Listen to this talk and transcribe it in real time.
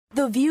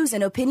The views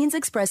and opinions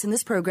expressed in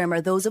this program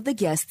are those of the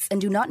guests and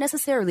do not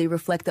necessarily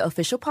reflect the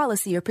official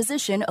policy or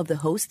position of the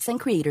hosts and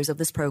creators of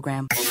this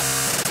program.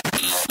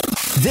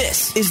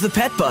 This is the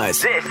Pet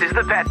Buzz. This is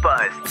the Pet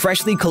Buzz.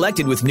 Freshly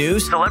collected with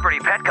news, celebrity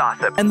pet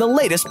gossip, and the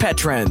latest pet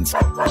trends.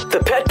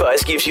 The Pet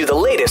Buzz gives you the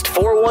latest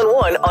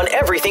 411 on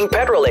everything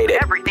pet related.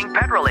 Everything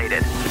pet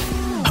related.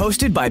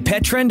 Hosted by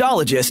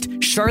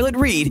Petrendologist Charlotte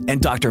Reed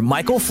and Dr.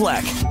 Michael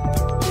Fleck.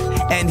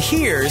 And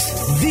here's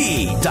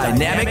the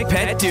Dynamic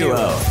Pet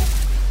Duo.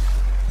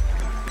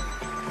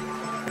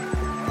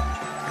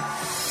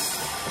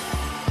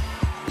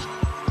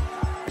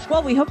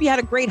 Well, we hope you had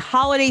a great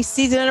holiday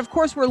season. And of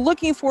course, we're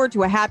looking forward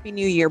to a happy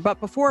new year. But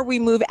before we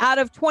move out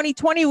of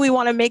 2020, we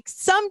want to make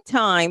some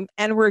time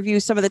and review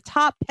some of the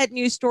top pet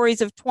news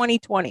stories of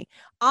 2020.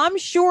 I'm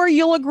sure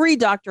you'll agree,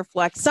 Dr.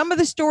 Fleck. Some of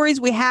the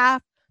stories we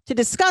have to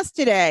discuss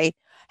today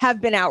have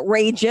been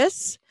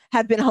outrageous,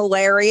 have been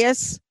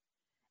hilarious,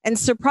 and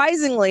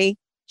surprisingly,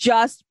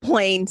 just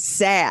plain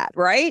sad,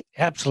 right?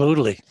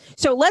 Absolutely.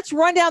 So let's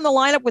run down the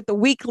lineup with the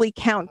weekly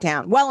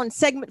countdown. Well, in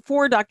segment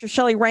 4, Dr.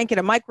 Shelly Rankin,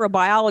 a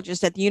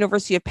microbiologist at the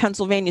University of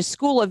Pennsylvania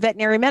School of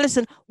Veterinary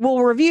Medicine,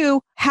 will review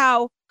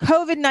how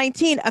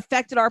COVID-19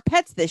 affected our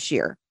pets this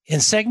year. In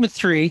segment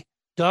 3,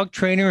 dog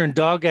trainer and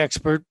dog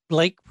expert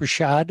Blake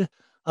Rashad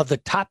of the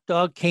Top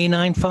Dog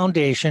Canine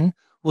Foundation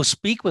will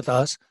speak with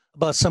us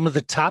about some of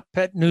the top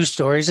pet news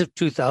stories of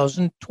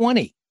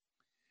 2020.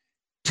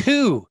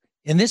 2,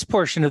 in this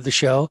portion of the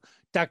show,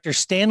 Dr.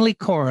 Stanley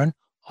Coren,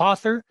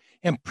 author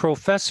and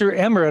professor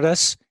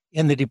emeritus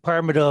in the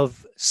Department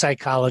of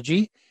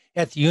Psychology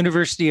at the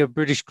University of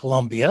British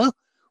Columbia,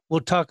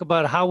 will talk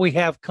about how we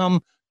have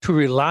come to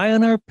rely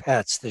on our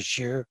pets this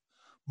year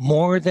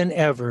more than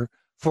ever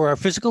for our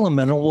physical and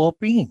mental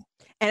well-being.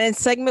 And in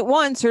segment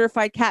 1,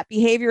 certified cat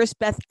behaviorist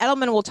Beth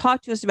Adelman will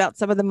talk to us about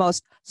some of the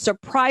most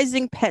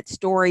surprising pet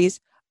stories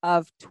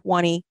of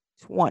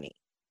 2020.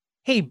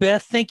 Hey,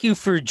 Beth, thank you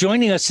for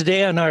joining us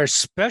today on our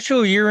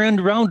special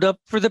year-end roundup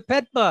for the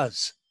Pet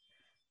Buzz.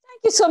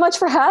 Thank you so much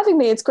for having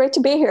me. It's great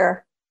to be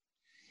here.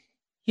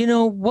 You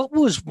know, what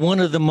was one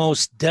of the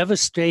most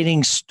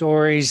devastating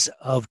stories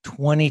of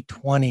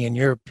 2020, in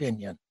your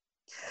opinion?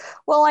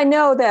 Well, I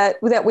know that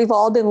we've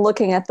all been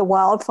looking at the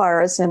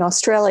wildfires in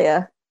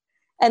Australia.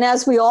 And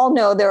as we all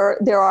know,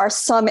 there are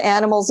some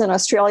animals in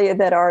Australia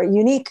that are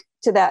unique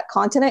to that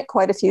continent,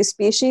 quite a few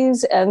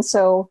species. And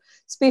so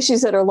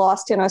species that are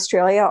lost in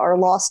Australia are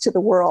lost to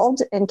the world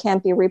and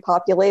can't be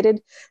repopulated.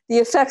 The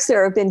effects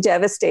there have been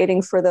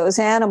devastating for those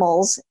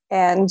animals.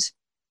 And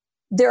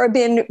there have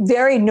been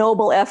very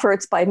noble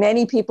efforts by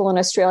many people in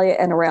Australia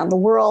and around the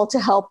world to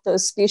help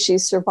those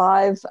species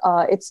survive.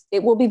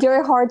 It will be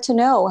very hard to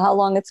know how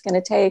long it's going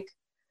to take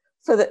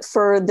for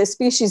the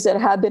species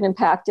that have been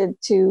impacted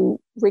to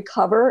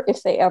recover,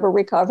 if they ever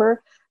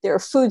recover. Their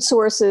food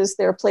sources,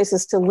 their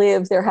places to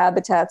live, their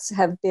habitats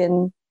have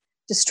been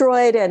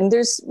destroyed, and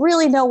there's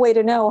really no way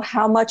to know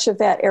how much of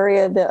that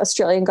area the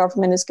Australian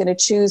government is going to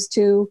choose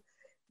to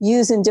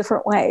use in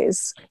different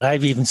ways.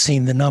 I've even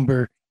seen the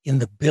number in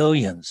the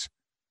billions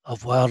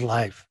of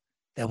wildlife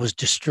that was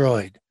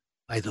destroyed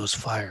by those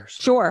fires.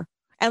 Sure.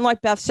 And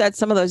like Beth said,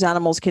 some of those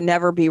animals can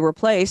never be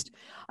replaced.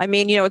 I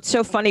mean, you know, it's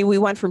so funny. We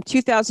went from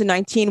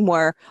 2019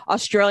 where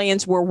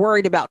Australians were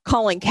worried about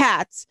culling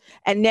cats,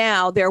 and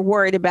now they're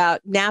worried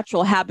about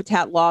natural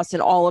habitat loss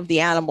and all of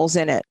the animals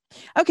in it.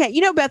 Okay,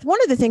 you know, Beth,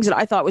 one of the things that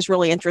I thought was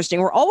really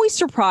interesting, we're always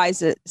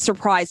surprised,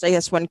 I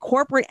guess, when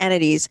corporate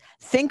entities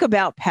think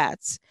about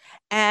pets.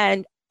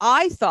 And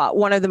I thought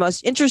one of the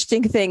most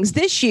interesting things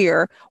this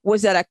year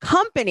was that a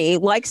company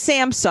like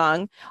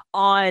Samsung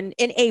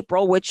in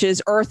April, which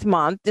is Earth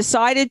Month,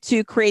 decided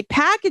to create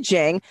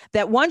packaging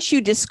that once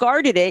you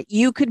discarded it,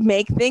 you could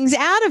make things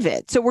out of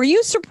it. So were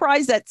you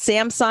surprised that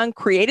Samsung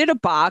created a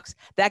box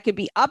that could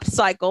be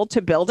upcycled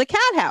to build a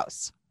cat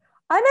house?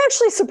 I'm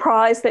actually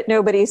surprised that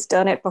nobody's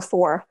done it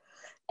before.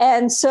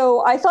 And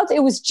so I thought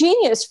it was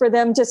genius for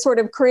them to sort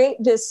of create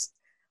this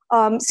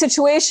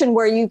situation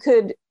where you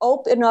could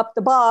open up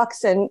the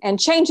box and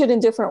change it in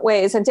different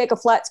ways and take a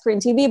flat screen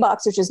TV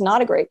box, which is not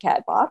a great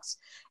cat box,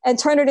 and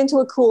turn it into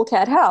a cool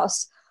cat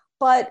house.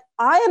 But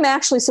I am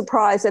actually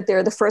surprised that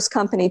they're the first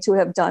company to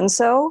have done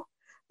so,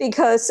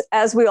 because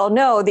as we all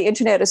know, the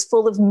internet is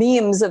full of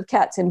memes of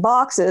cats in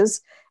boxes,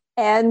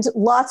 and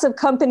lots of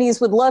companies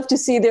would love to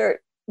see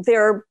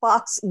their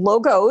box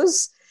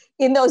logos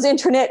in those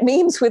internet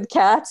memes with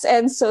cats.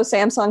 And so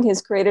Samsung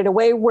has created a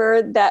way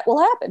where that will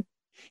happen.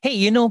 Hey,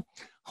 you know,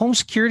 home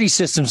security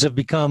systems have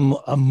become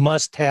a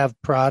must-have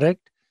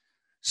product.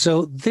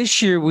 So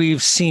this year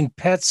we've seen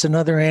pets and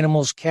other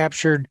animals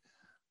captured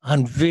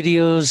on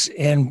videos,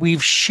 and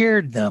we've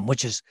shared them,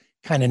 which is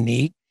kind of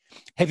neat.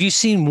 Have you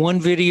seen one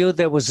video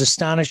that was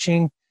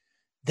astonishing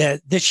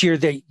that this year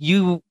that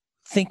you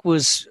think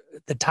was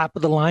the top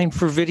of the line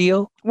for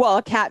video? Well,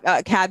 a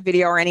cat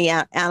video or any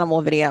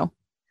animal video.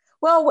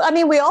 Well, I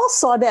mean, we all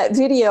saw that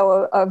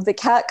video of the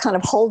cat kind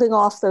of holding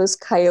off those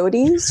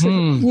coyotes.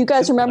 You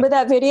guys remember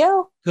that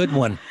video? Good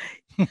one.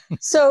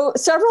 So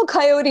several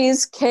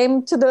coyotes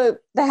came to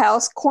the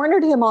house,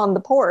 cornered him on the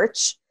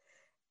porch,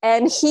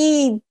 And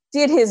he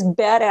did his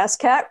badass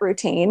cat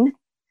routine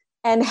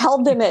and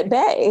held them at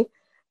bay.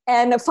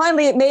 And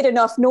finally, it made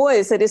enough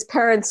noise that his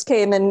parents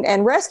came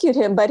and rescued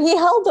him. But he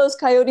held those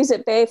coyotes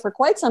at bay for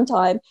quite some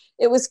time.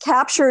 It was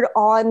captured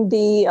on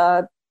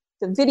the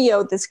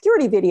video, the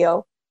security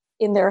video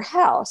in their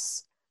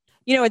house.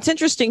 You know, it's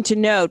interesting to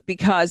note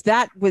because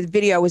that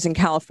video was in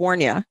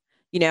California,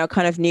 you know,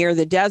 kind of near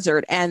the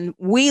desert. And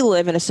we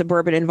live in a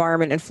suburban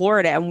environment in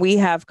Florida, and we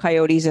have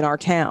coyotes in our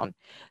town.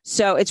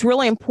 So it's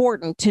really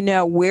important to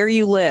know where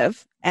you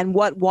live and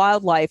what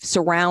wildlife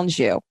surrounds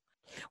you.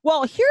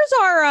 Well, here's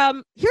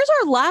our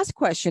last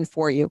question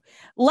for you.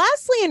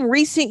 Lastly, in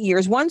recent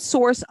years, one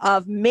source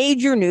of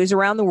major news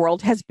around the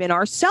world has been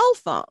our cell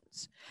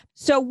phones.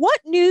 So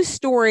what news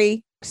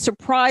story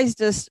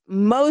surprised us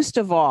most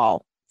of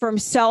all from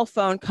cell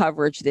phone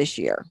coverage this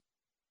year?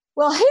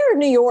 Well, here in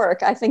New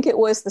York, I think it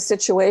was the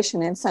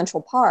situation in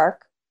Central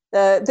Park,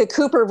 the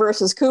Cooper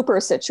versus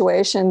Cooper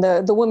situation,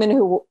 the woman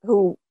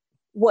who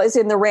was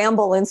in the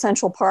ramble in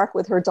Central Park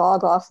with her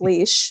dog off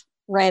leash,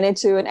 ran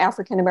into an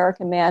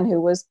African-American man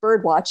who was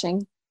bird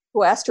watching,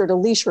 who asked her to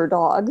leash her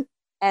dog.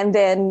 And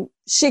then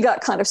she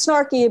got kind of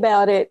snarky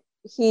about it.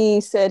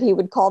 He said he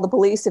would call the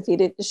police if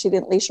she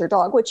didn't leash her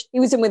dog, which he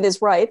was in with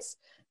his rights.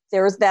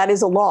 That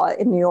is a law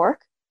in New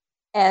York.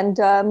 And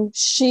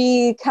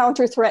she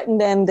counter-threatened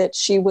them that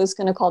she was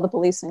going to call the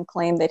police and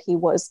claim that he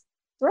was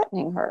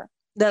threatening her.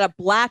 That a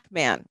black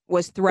man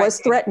was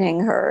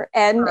threatening her.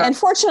 And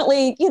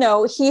fortunately, you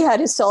know, he had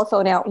his cell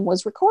phone out and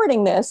was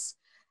recording this.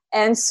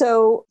 And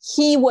so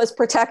he was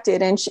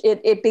protected. And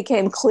it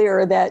became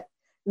clear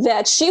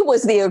that she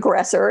was the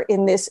aggressor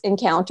in this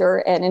encounter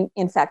and,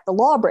 in fact, the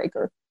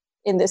lawbreaker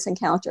in this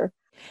encounter.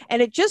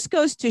 And it just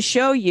goes to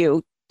show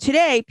you,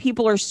 today,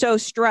 people are so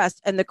stressed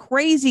and the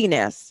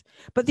craziness.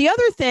 But the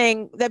other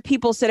thing that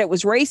people said it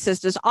was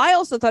racist is I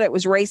also thought it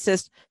was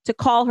racist to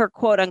call her,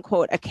 quote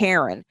unquote, a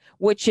Karen,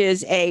 which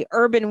is a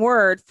urban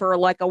word for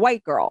like a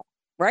white girl,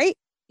 right?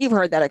 You've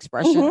heard that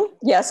expression. Mm-hmm.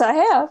 Yes, I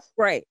have.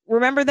 Right.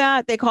 Remember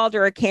that? They called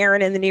her a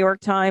Karen in the New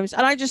York Times.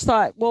 And I just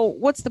thought, well,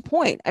 what's the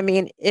point? I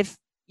mean, if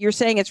you're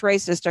saying it's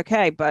racist,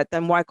 okay, but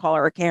then why call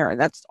her a Karen?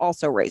 That's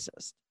also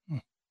racist.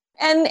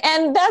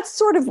 And that's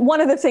sort of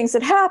one of the things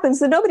that happens,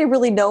 that nobody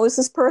really knows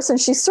this person.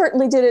 She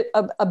certainly did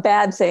a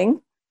bad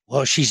thing.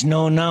 Well, she's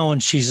known now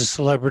and she's a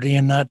celebrity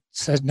and not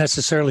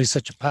necessarily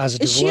such a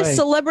positive way. Is she a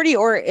celebrity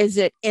or is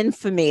it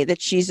infamy that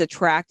she's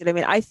attracted? I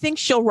mean, I think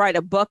she'll write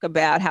a book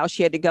about how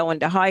she had to go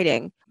into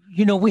hiding.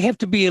 You know, we have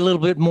to be a little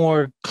bit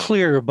more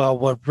clear about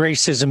what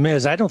racism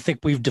is. I don't think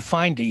we've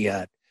defined it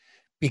yet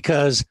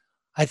because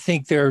I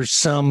think there's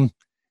some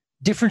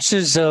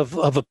differences of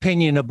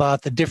opinion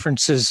about the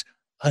differences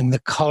in the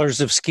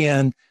colors of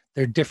skin,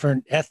 their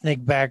different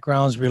ethnic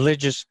backgrounds,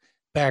 religious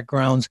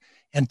backgrounds,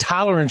 and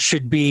tolerance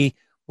should be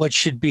what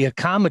should be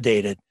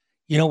accommodated.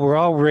 You know, we're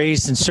all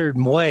raised in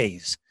certain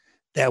ways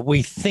that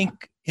we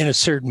think in a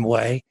certain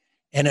way,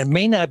 and it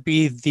may not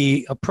be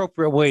the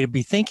appropriate way to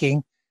be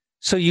thinking.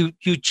 So you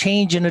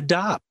change and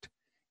adopt.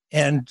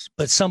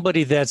 But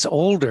somebody that's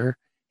older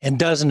and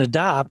doesn't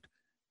adopt,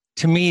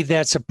 to me,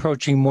 that's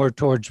approaching more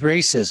towards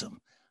racism.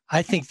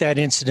 I think that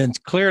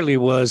incident clearly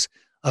was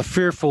a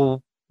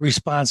fearful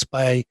response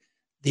by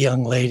the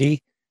young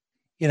lady.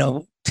 You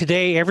know,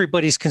 today,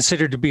 everybody's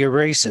considered to be a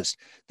racist.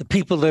 The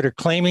people that are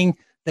claiming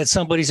that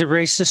somebody's a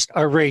racist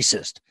are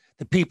racist.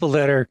 The people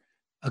that are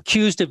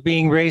accused of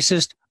being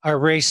racist are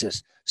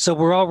racist. So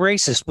we're all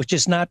racist, which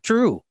is not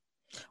true.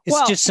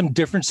 It's just some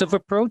difference of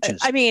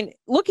approaches. I mean,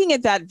 looking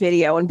at that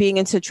video and being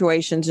in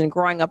situations and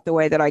growing up the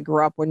way that I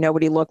grew up where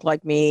nobody looked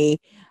like me,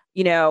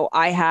 you know,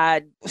 I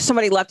had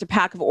somebody left a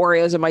pack of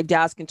Oreos on my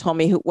desk and told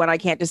me when I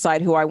can't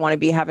decide who I want to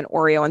be, have an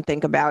Oreo and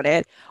think about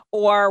it.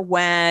 Or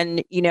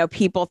when, you know,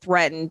 people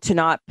threatened to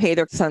not pay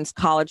their son's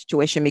college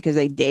tuition because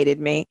they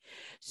dated me.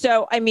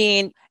 So, I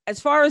mean,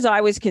 as far as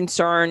I was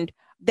concerned,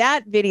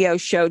 that video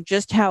showed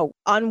just how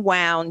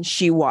unwound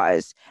she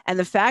was. And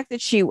the fact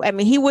that he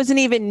wasn't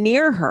even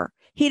near her.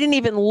 He didn't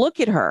even look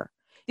at her.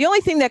 The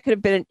only thing that could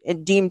have been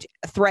deemed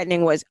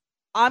threatening was,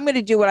 I'm going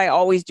to do what I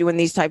always do in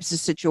these types of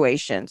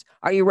situations.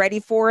 Are you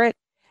ready for it?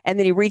 And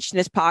then he reached in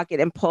his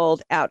pocket and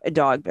pulled out a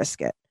dog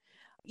biscuit.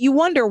 You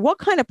wonder what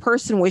kind of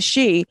person was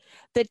she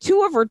that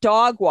two of her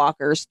dog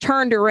walkers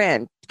turned her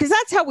in? Because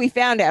that's how we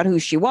found out who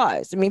she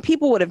was. I mean,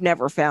 people would have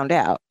never found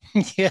out.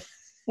 Yeah.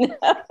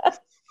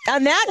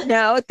 On that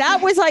note,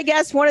 that was, I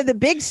guess, one of the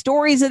big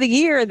stories of the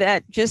year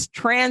that just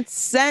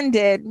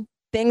transcended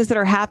things that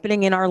are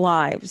happening in our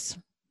lives.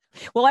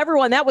 Well,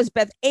 everyone, that was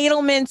Beth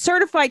Adelman,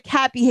 certified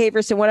cat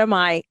behaviorist and one of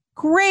my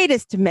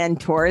greatest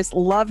mentors.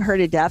 Love her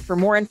to death. For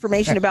more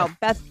information about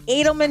Beth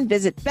Adelman,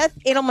 visit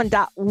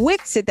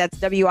bethadelman.wixsite. That's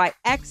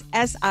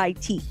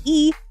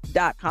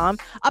WIXSITE.com.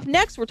 Up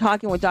next, we're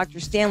talking with Dr.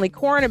 Stanley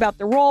Coren about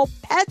the role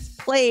pets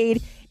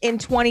played in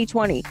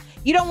 2020.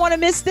 You don't want to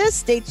miss this.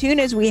 Stay tuned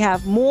as we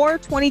have more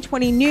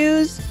 2020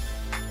 news.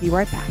 Be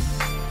right back.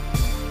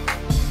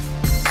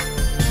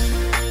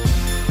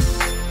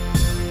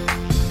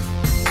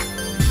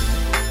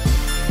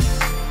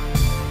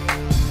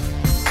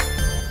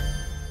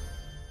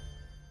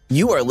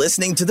 You are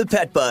listening to The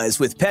Pet Buzz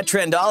with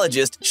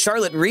Petrendologist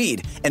Charlotte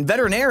Reed and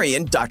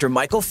veterinarian Dr.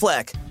 Michael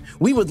Fleck.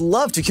 We would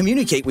love to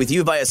communicate with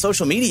you via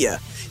social media.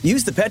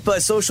 Use the Pet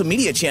Buzz social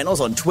media channels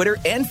on Twitter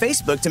and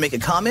Facebook to make a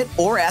comment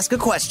or ask a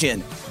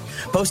question.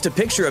 Post a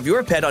picture of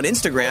your pet on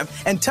Instagram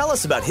and tell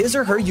us about his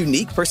or her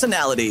unique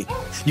personality.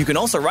 You can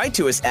also write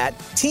to us at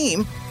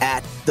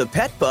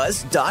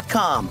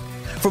team@thepetbuzz.com.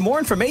 For more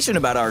information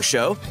about our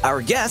show,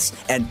 our guests,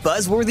 and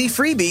buzzworthy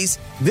freebies,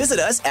 visit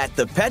us at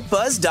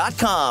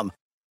thepetbuzz.com.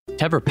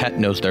 Tever Pet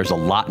knows there's a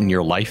lot in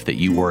your life that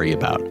you worry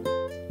about.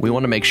 We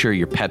want to make sure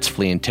your pet's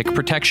flea and tick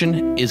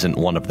protection isn't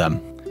one of them.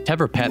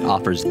 Tever Pet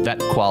offers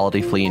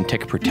vet-quality flea and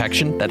tick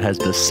protection that has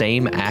the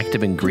same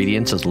active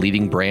ingredients as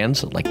leading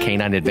brands like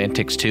Canine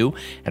Advantix 2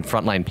 and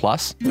Frontline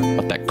Plus,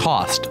 but that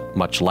cost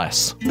much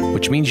less,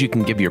 which means you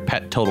can give your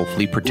pet total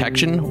flea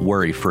protection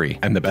worry-free.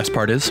 And the best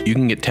part is, you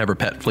can get Tever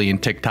Pet flea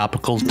and tick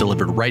topicals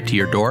delivered right to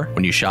your door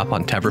when you shop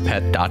on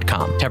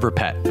teverpet.com. Tever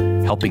Pet,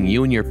 helping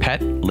you and your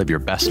pet live your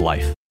best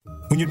life.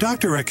 When your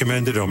doctor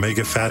recommended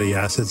omega fatty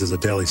acids as a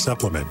daily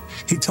supplement,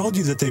 he told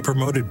you that they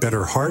promoted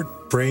better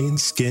heart, brain,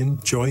 skin,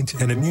 joint,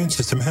 and immune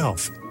system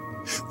health.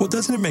 Well,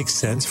 doesn't it make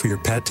sense for your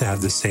pet to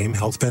have the same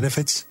health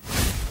benefits?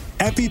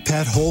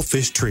 EpiPet Whole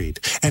Fish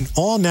Treat, an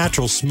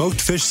all-natural smoked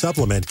fish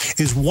supplement,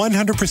 is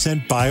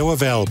 100%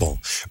 bioavailable,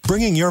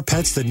 bringing your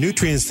pets the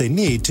nutrients they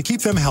need to keep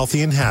them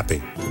healthy and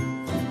happy.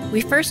 We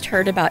first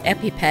heard about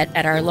EpiPet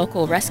at our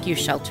local rescue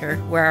shelter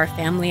where our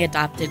family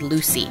adopted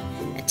Lucy,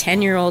 a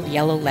 10-year-old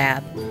yellow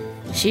lab.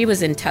 She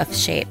was in tough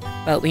shape,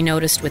 but we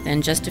noticed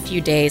within just a few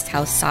days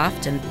how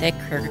soft and thick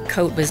her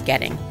coat was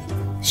getting.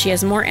 She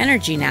has more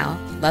energy now,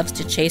 loves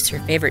to chase her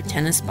favorite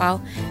tennis ball,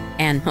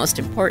 and most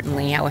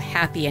importantly, how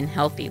happy and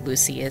healthy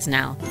Lucy is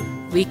now.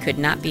 We could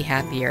not be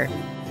happier.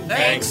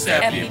 Thanks,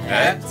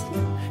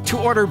 EpiPet. To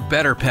order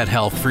better pet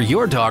health for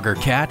your dog or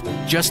cat,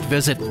 just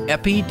visit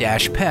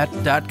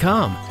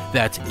epi-pet.com.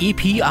 That's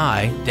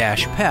epi-pet.com.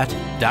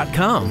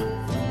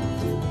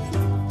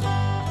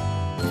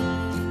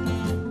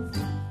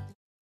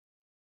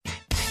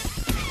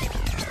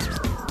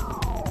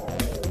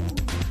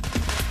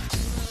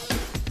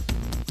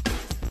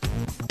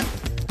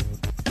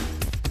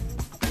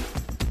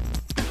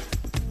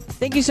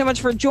 Thank you so much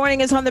for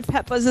joining us on the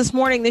Pet Buzz this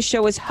morning. This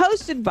show is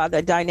hosted by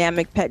the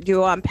dynamic pet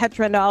duo. I'm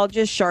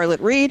Petrendologist Charlotte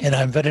Reed. And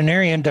I'm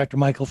veterinarian Dr.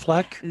 Michael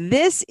Fleck.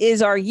 This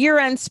is our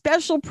year-end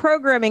special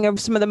programming of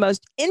some of the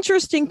most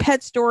interesting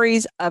pet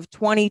stories of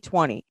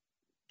 2020.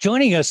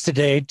 Joining us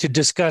today to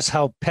discuss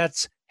how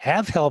pets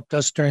have helped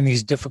us during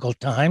these difficult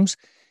times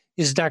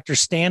is Dr.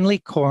 Stanley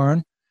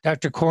Coren.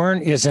 Dr.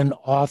 Coren is an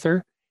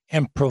author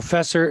and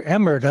professor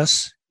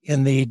emeritus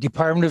in the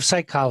Department of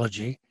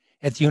Psychology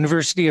at the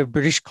University of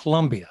British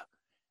Columbia.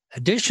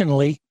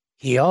 Additionally,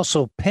 he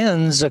also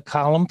pens a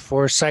column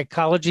for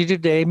Psychology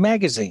Today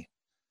magazine.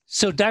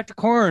 So, Dr.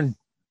 Coren,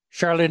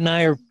 Charlotte and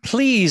I are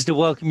pleased to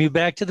welcome you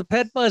back to the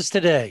Pet Buzz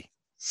today.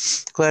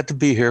 Glad to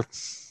be here.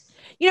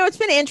 You know, it's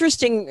been an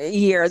interesting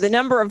year. The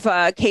number of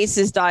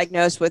cases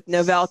diagnosed with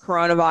novel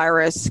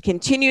coronavirus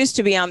continues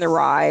to be on the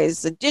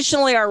rise.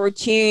 Additionally, our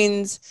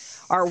routines,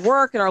 our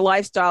work, and our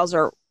lifestyles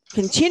are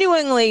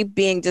continually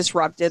being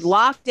disrupted.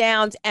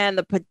 Lockdowns and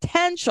the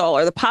potential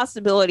or the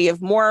possibility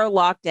of more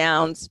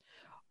lockdowns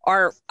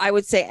are, I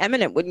would say,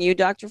 imminent. Wouldn't you,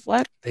 Dr.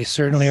 Fleck? They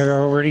certainly are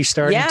already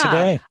starting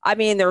today. I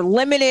mean, they're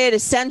limited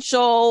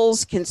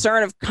essentials,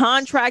 concern of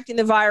contracting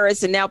the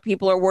virus, and now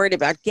people are worried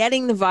about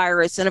getting the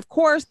virus. And of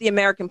course, the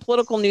American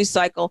political news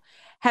cycle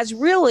has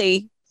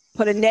really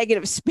put a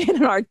negative spin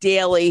on our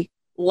daily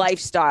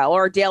lifestyle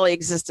or our daily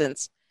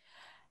existence.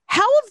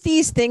 How have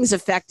these things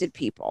affected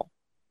people?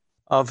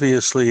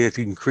 Obviously, it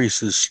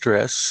increases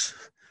stress.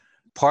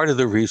 Part of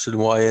the reason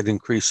why it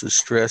increases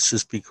stress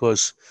is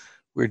because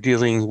we're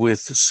dealing with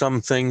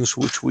some things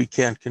which we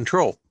can't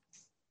control.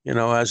 You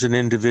know, as an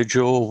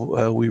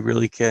individual, we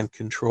really can't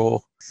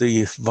control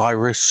the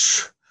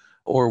virus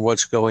or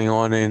what's going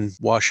on in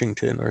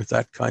Washington or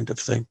that kind of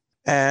thing.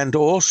 And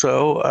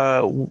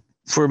also,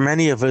 for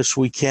many of us,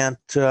 we can't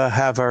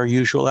have our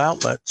usual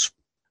outlets.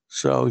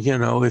 So, you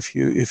know, if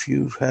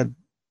you had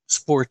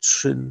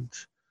sports and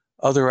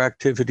other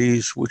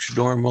activities which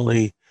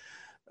normally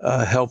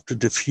help to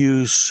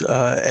diffuse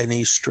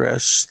any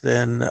stress,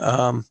 then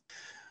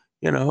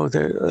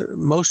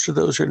most of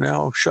those are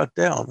now shut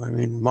down. I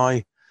mean,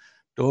 my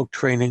dog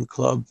training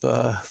club,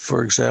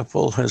 for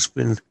example, has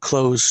been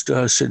closed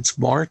since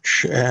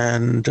March,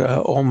 and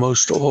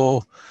almost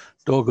all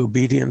dog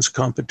obedience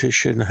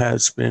competition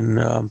has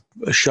been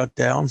shut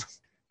down.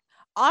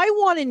 I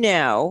want to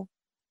know,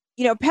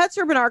 pets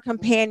have been our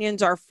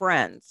companions, our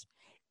friends.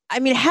 I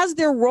mean, has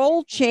their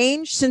role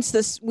changed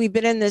since we've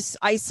been in this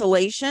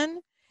isolation?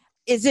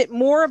 Is it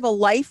more of a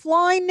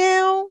lifeline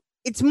now?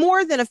 It's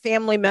more than a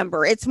family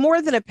member. It's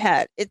more than a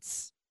pet.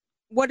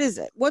 What is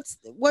it? What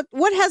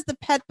has the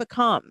pet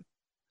become?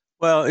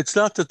 Well, it's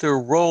not that their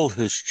role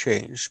has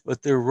changed,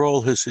 but their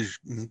role has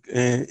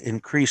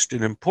increased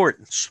in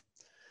importance.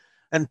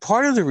 And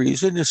part of the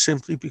reason is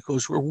simply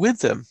because we're with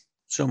them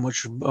so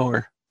much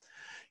more.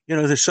 You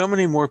know, there's so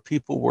many more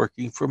people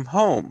working from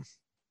home.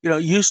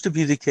 it used to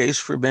be the case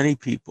for many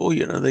people.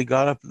 They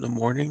got up in the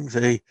morning,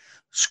 they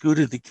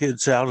scooted the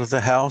kids out of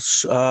the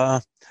house,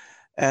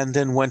 and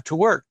then went to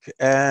work.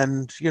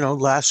 And,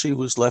 Lassie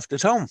was left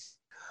at home.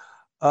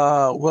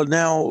 Well,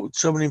 now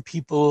so many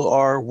people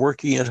are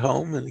working at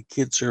home and the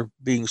kids are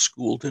being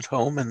schooled at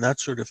home and that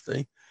sort of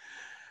thing.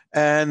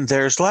 And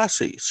there's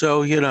Lassie.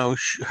 So,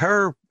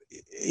 her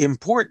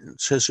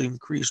importance has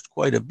increased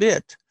quite a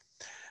bit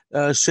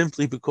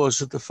simply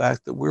because of the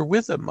fact that we're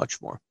with them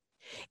much more.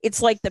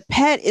 It's like the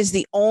pet is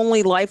the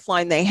only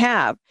lifeline they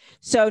have.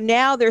 So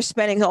now they're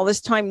spending all this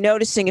time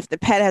noticing if the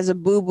pet has a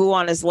boo-boo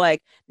on his leg.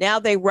 Now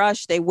they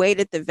rush, they wait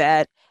at the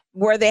vet,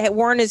 where they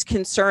weren't as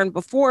concerned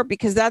before,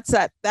 because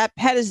that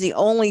pet is the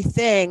only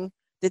thing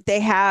that they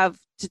have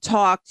to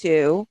talk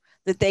to,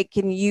 that they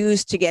can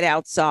use to get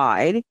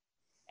outside.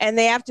 And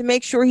they have to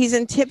make sure he's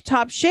in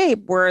tip-top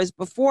shape, whereas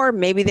before,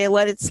 maybe they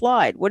let it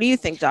slide. What do you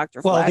think,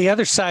 Dr. Fleck? Well, the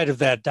other side of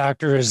that,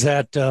 doctor, is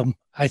that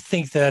I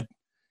think that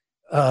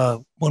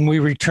when we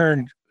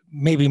return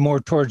maybe more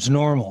towards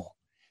normal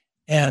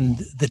and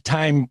the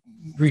time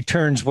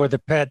returns where the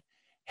pet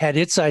had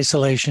its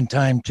isolation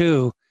time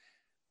too,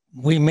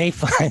 we may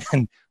find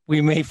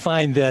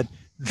that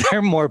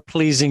they're more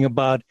pleasing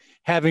about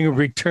having a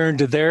return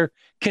to their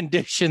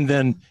condition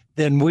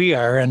than we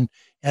are. And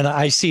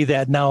I see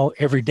that now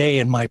every day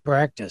in my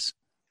practice.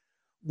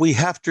 We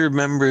have to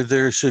remember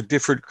there's a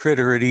different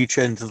critter at each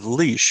end of the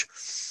leash.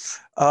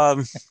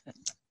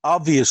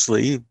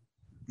 Obviously,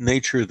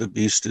 nature of the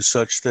beast is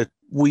such that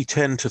we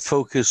tend to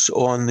focus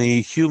on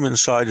the human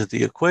side of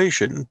the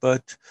equation,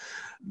 but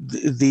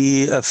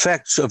the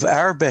effects of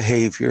our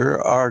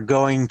behavior are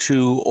going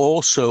to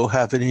also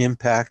have an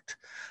impact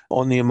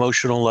on the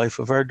emotional life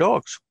of our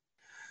dogs.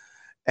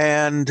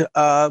 And,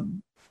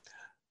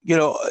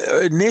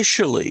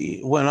 initially,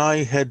 when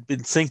I had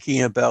been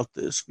thinking about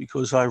this,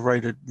 because I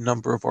write a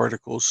number of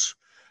articles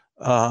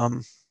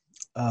about,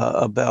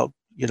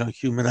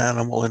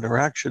 human-animal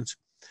interactions,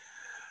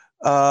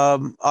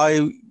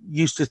 I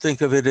used to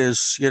think of it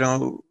as,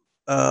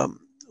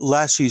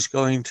 Lassie's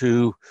going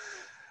to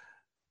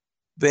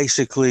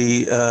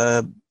basically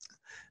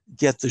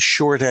get the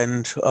short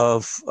end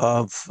of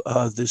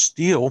this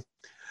deal.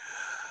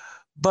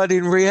 But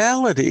in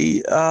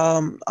reality,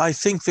 I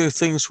think there are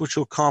things which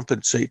will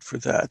compensate for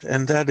that.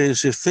 And that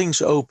is, if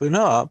things open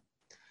up,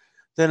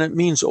 then it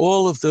means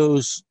all of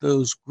those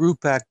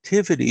group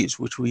activities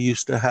which we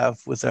used to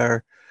have with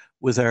our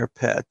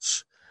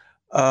pets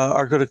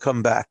are going to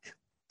come back.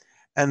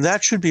 And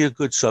that should be a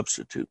good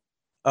substitute.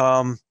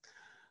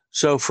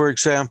 So, for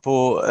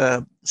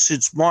example,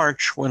 since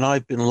March, when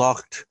I've been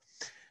locked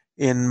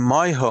in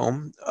my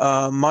home,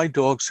 my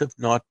dogs have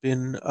not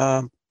been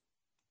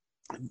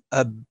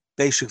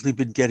basically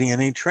been getting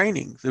any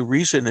training. The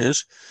reason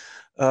is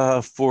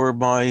for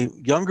my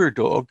younger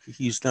dog,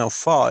 he's now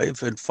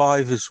 5, and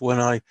 5 is when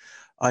I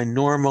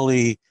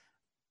normally,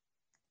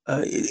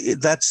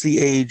 that's the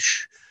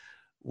age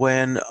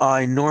when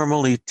I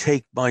normally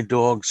take my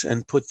dogs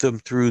and put them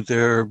through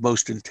their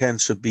most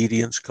intense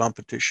obedience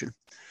competition.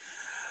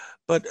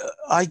 But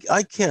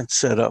I can't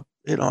set up,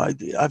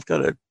 I've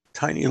got a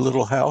tiny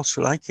little house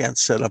and I can't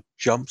set up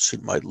jumps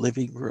in my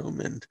living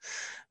room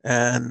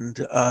and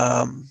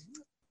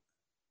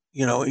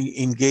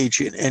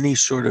engage in any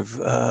sort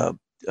of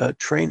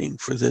training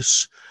for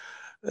this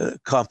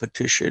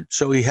competition.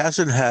 So he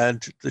hasn't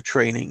had the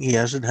training, he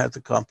hasn't had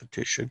the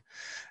competition.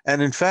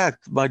 And in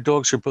fact, my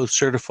dogs are both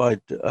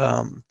certified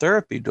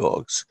therapy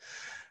dogs.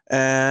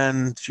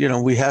 And,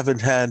 we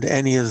haven't had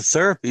any of the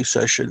therapy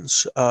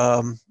sessions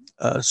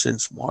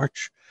since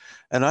March.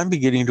 And I'm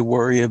beginning to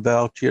worry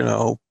about,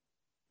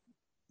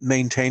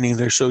 maintaining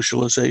their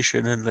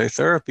socialization and their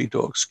therapy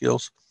dog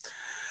skills.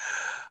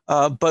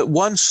 But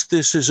once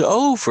this is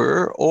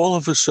over, all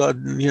of a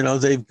sudden,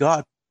 they've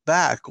got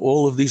back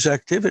all of these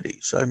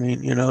activities. I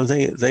mean,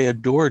 they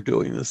adore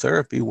doing the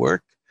therapy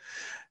work,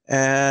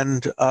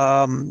 and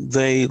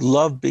they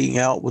love being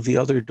out with the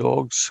other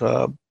dogs,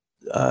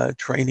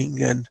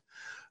 training and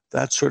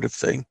that sort of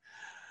thing.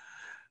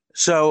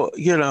 So,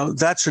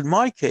 that's in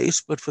my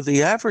case, but for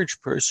the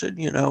average person,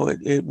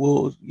 it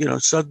will,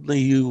 suddenly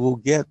you will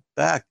get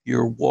back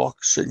your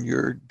walks and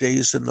your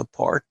days in the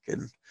park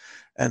and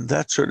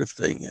that sort of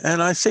thing.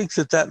 And I think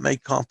that may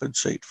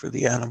compensate for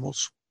the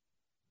animals.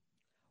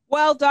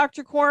 Well,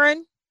 Dr.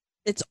 Coren,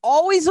 it's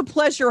always a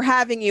pleasure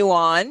having you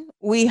on.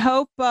 We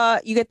hope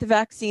you get the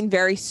vaccine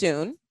very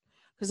soon,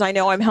 because I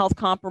know I'm health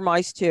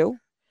compromised too.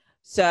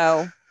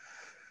 So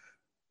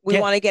we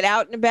want to get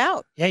out and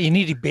about. Yeah, you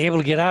need to be able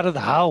to get out of the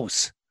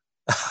house.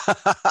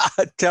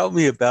 Tell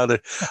me about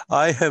it.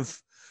 I have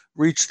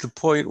reached the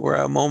point where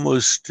I'm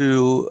almost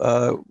too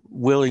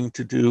willing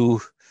to do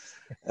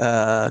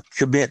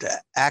commit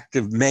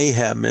active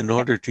mayhem in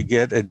order to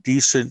get a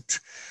decent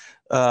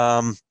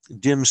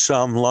dim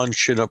sum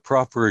lunch in a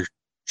proper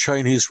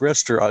Chinese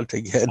restaurant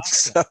again. Okay.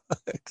 So.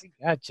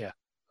 Gotcha.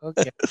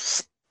 Okay.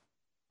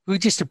 We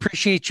just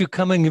appreciate you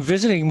coming and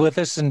visiting with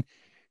us and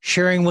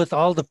sharing with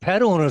all the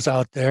pet owners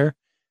out there.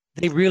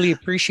 They really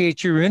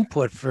appreciate your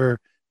input for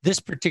this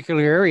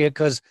particular area,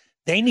 because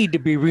they need to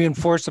be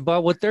reinforced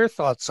about what their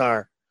thoughts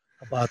are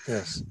about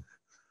this.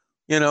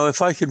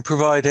 If I can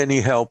provide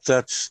any help,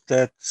 that's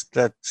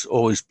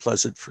always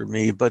pleasant for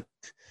me. But,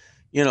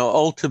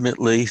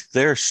 ultimately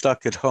they're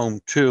stuck at home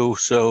too.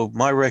 So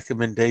my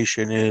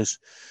recommendation is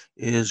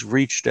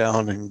reach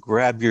down and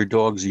grab your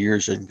dog's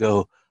ears and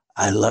go,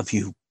 "I love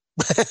you."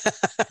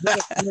 What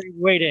a great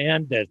way to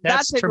end it.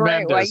 That's a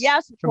tremendous. great way.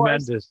 Yes, of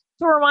tremendous. Course.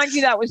 To remind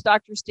you, that was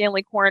Dr.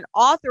 Stanley Coren,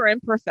 author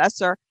and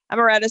professor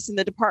emeritus in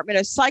the Department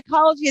of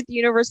Psychology at the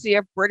University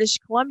of British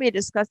Columbia,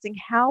 discussing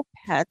how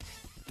pets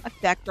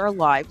affect our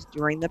lives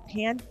during the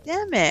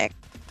pandemic.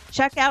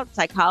 Check out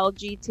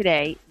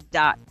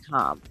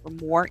psychologytoday.com for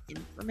more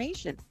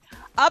information.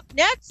 Up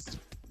next,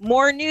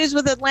 more news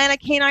with Atlanta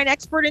canine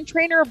expert and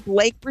trainer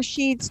Blake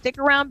Rashid. Stick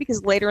around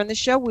because later in the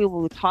show, we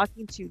will be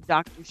talking to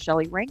Dr.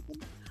 Shelly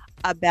Rankin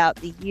about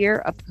the year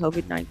of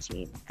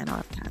COVID-19 and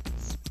our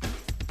pets.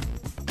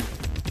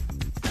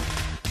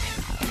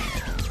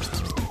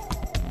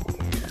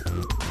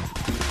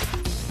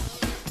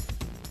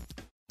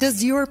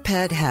 Does your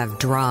pet have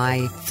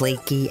dry,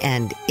 flaky,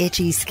 and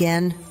itchy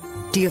skin?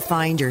 Do you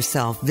find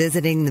yourself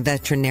visiting the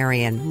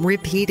veterinarian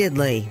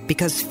repeatedly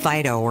because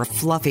Fido or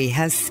Fluffy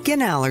has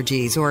skin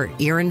allergies or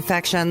ear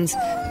infections?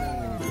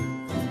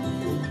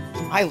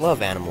 I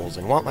love animals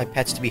and want my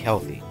pets to be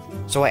healthy.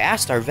 So I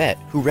asked our vet,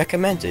 who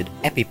recommended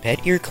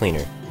EpiPet Ear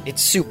Cleaner.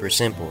 It's super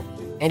simple,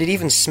 and it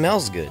even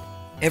smells good.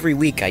 Every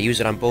week I use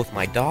it on both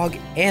my dog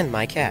and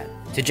my cat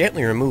to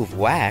gently remove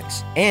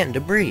wax and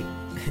debris.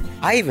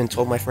 I even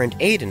told my friend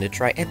Aiden to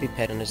try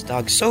EpiPet on his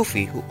dog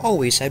Sophie, who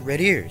always had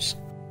red ears.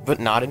 But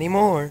not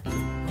anymore.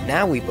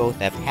 Now we both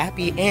have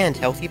happy and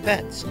healthy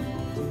pets.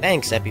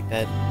 Thanks,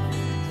 EpiPet.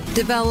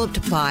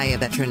 Developed by a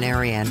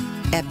veterinarian,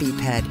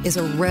 EpiPet is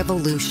a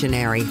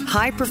revolutionary,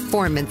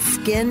 high-performance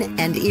skin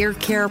and ear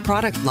care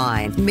product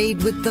line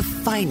made with the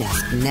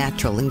finest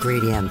natural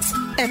ingredients.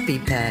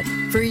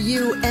 EpiPet, for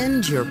you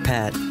and your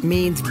pet,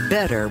 means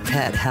better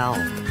pet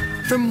health.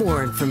 For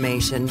more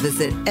information,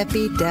 visit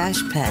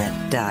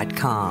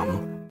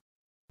epi-pet.com.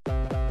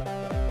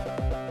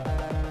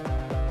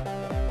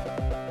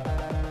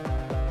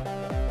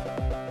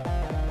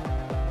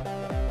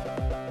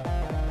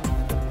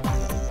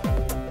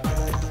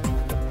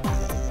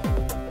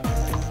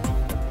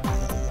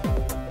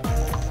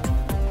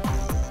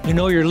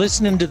 You're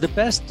listening to the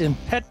best in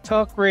pet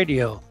talk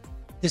radio.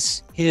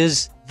 This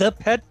is The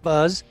Pet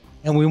Buzz,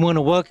 and we want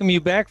to welcome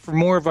you back for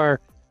more of our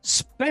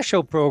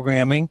special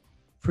programming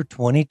for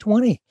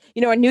 2020.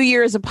 A new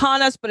year is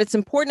upon us, but it's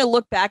important to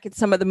look back at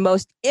some of the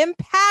most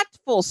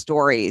impactful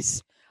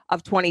stories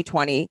of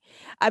 2020.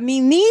 I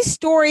mean, these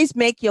stories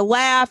make you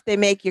laugh, they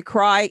make you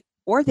cry,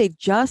 or they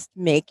just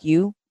make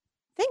you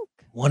think.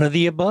 One of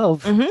the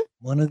above. Mm-hmm.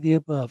 One of the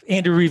above.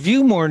 And to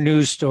review more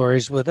news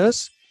stories with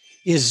us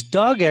is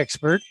dog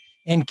expert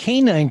and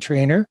canine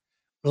trainer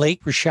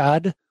Blake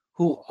Rashad,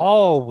 who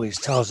always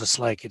tells us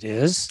like it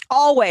is.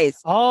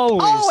 Always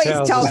tells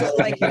us us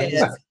like it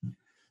is.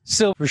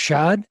 So,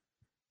 Rashad,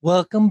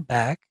 welcome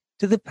back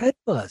to the Pet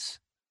Buzz.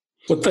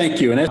 Well,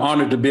 thank you. And it's an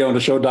honor to be on the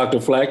show, Dr.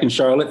 Fleck and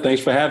Charlotte.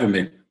 Thanks for having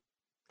me.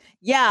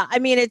 Yeah, I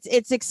mean,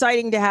 it's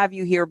exciting to have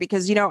you here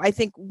because, I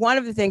think one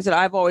of the things that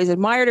I've always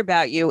admired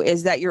about you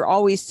is that you're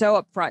always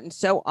so upfront and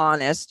so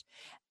honest.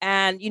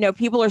 And,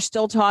 people are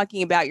still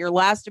talking about your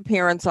last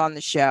appearance on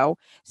the show.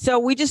 So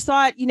we just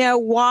thought,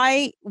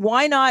 why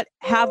not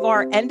have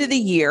our end of the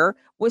year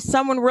with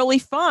someone really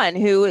fun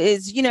who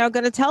is,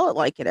 going to tell it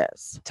like it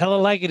is. Tell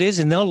it like it is,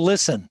 and they'll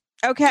listen.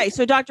 Okay.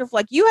 So Dr.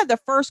 Fleck, you had the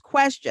first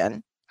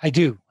question. I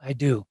do.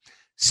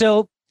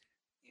 So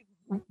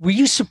were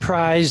you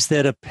surprised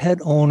that a pet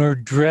owner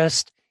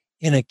dressed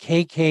in a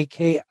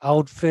KKK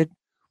outfit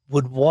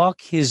would walk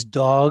his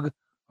dog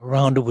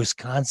around a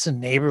Wisconsin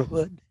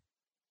neighborhood?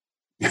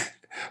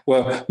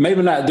 Well,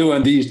 maybe not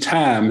during these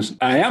times.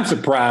 I am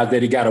surprised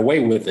that he got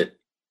away with it.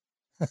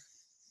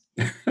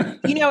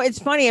 It's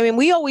funny. I mean,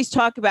 we always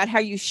talk about how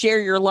you share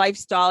your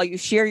lifestyle, you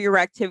share your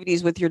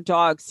activities with your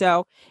dog.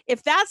 So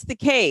if that's the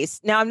case,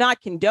 now I'm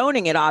not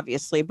condoning it,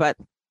 obviously, but,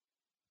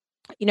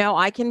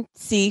 I can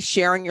see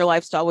sharing your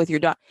lifestyle with your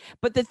dog.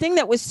 But the thing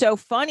that was so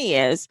funny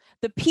is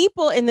the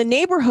people in the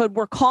neighborhood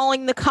were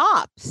calling the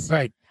cops.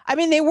 Right. I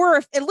mean, they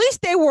were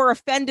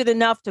offended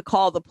enough to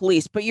call the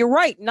police. But you're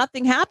right.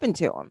 Nothing happened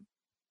to them.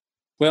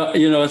 Well,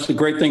 it's the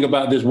great thing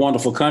about this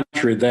wonderful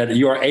country that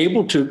you are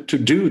able to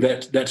do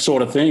that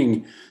sort of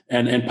thing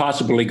and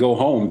possibly go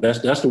home.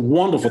 That's the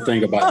wonderful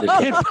thing about this.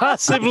 And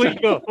possibly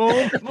go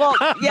home. Well,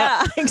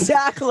 yeah,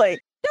 exactly.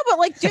 No,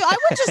 but dude,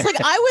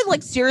 I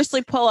would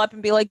seriously pull up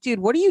and be like, dude,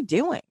 what are you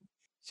doing?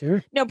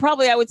 Sure. No,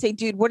 probably I would say,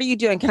 dude, what are you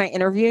doing? Can I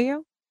interview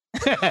you?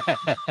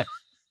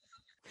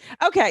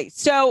 Okay,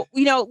 so,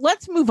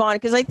 let's move on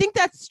because I think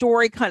that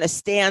story kind of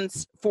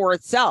stands for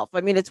itself.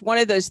 I mean, it's one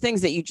of those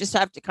things that you just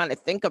have to kind of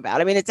think about.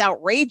 I mean, it's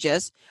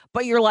outrageous,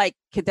 but you're like,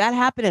 could that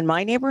happen in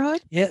my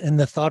neighborhood? Yeah, and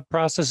the thought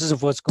processes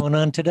of what's going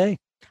on today.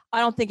 I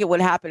don't think it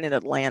would happen in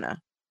Atlanta.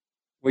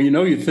 Well,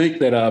 you think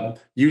that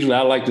usually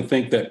I like to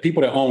think that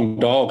people that own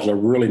dogs are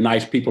really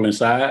nice people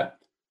inside.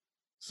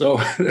 So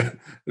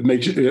it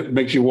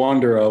makes you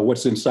wonder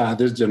what's inside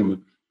this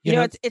gentleman. You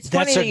know, it's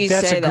funny that you say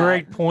that. That's a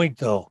great point,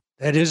 though.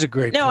 That is a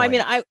great point. No, I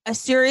mean, I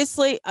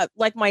seriously,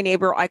 like my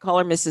neighbor, I call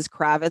her Mrs.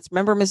 Kravitz.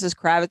 Remember Mrs.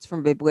 Kravitz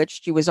from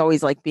Bewitched? She was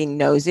always like being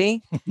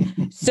nosy.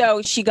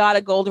 So she got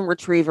a golden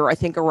retriever, I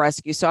think a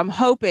rescue. So I'm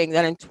hoping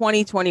that in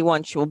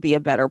 2021, she will be a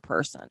better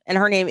person. And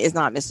her name is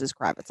not Mrs.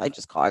 Kravitz. I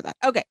just call her that.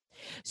 Okay.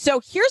 So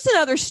here's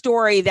another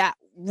story that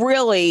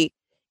really,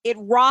 it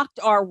rocked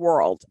our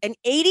world. An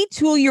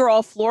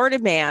 82-year-old Florida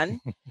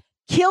man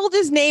killed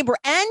his neighbor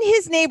and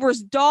his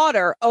neighbor's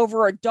daughter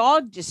over a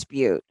dog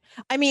dispute.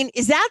 I mean,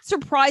 is that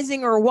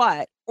surprising or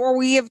what? Or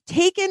we have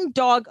taken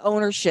dog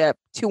ownership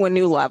to a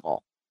new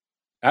level?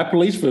 I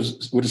policed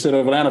with the city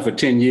of Atlanta for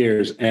 10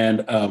 years,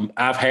 and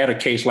I've had a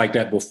case like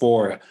that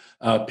before.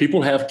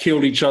 People have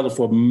killed each other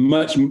for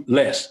much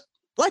less.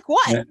 Like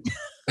what?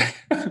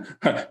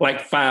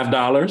 Like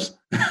 $5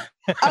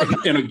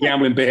 in a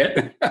gambling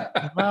bet.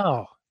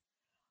 Wow.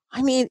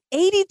 I mean,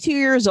 82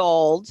 years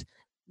old,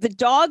 the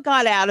dog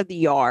got out of the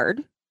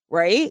yard,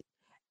 right?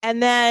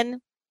 And then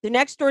the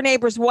next door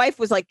neighbor's wife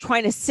was like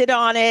trying to sit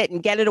on it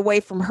and get it away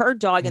from her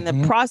dog. In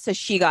the process,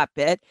 she got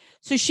bit.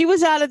 So she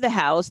was out of the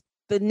house.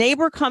 The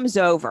neighbor comes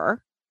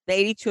over. The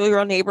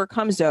 82-year-old neighbor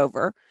comes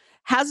over,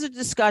 has a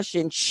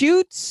discussion,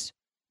 shoots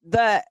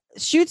the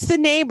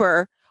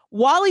neighbor.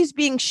 While he's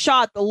being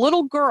shot, the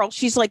little girl,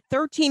 she's like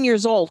 13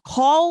 years old,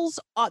 calls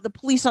the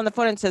police on the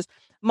phone and says,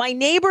 "My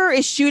neighbor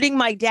is shooting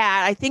my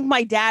dad. I think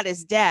my dad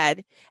is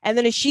dead." And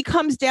then as she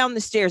comes down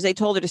the stairs, they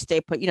told her to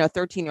stay put. You know,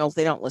 13-year-olds,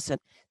 they don't listen.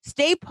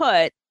 Stay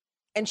put.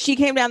 And she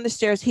came down the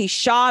stairs. He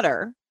shot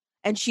her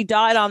and she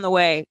died on the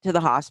way to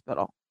the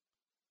hospital.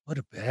 What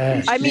a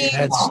bad, I mean,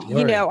 bad story.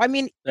 you know, I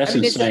mean, that's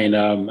insane.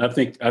 I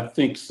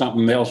think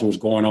something else was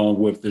going on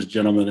with this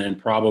gentleman, and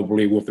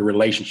probably with the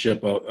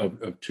relationship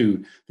of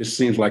two. This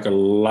seems like a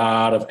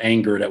lot of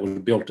anger that was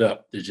built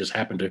up that just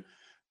happened to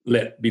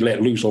be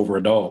let loose over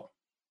a dog.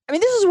 I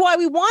mean, this is why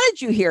we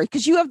wanted you here,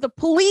 because you have the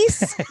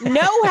police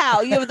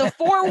know-how. You have the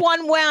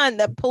 411,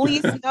 the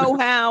police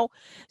know-how.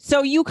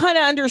 So you kind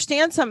of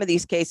understand some of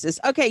these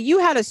cases. Okay, you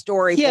had a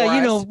story for us.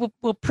 You know,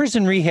 well,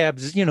 prison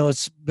rehabs, you know,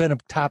 it's been a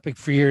topic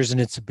for years, and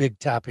it's a big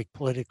topic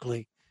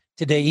politically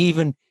today.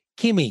 Even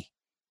Kimi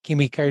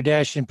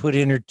Kardashian put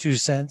in her 2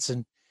 cents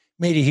and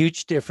made a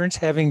huge difference,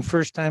 having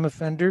first-time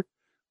offender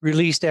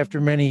released after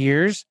many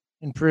years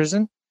in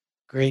prison.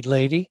 Great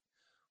lady.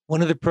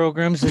 One of the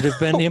programs that have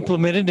been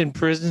implemented in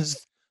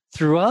prisons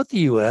throughout the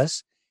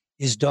U.S.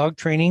 is dog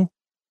training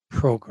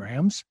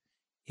programs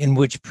in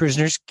which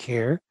prisoners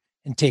care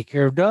and take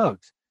care of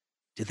dogs.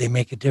 Did they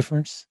make a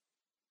difference?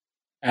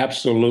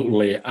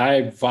 Absolutely.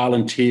 I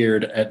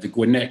volunteered at the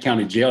Gwinnett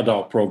County Jail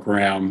Dog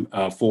Program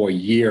for a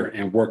year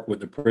and worked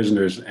with the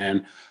prisoners.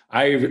 And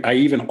I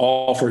even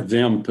offered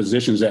them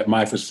positions at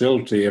my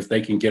facility if they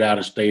can get out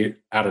and stay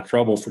out of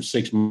trouble for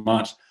 6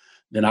 months.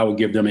 Then I would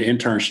give them an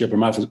internship in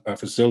my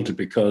facility,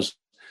 because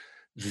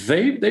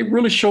they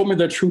really showed me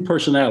their true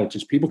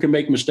personalities. People can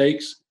make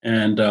mistakes,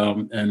 and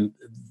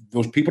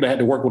those people that had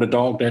to work with a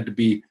dog that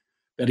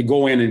had to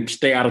go in and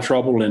stay out of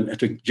trouble and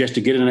to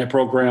get in that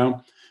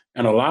program.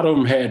 And a lot of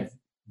them had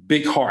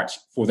big hearts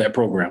for that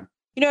program.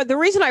 You know, the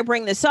reason I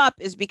bring this up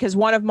is because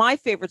one of my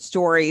favorite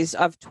stories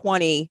of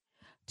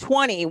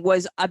 2020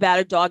 was about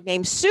a dog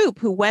named Soup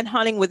who went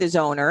hunting with his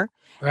owner.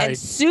 Right. And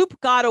Soup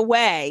got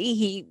away.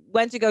 He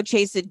went to go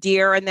chase a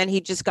deer, and then he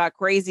just got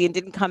crazy and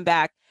didn't come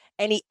back.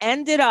 And he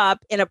ended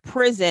up in a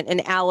prison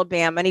in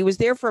Alabama, and he was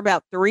there for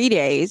about 3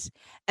 days.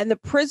 And the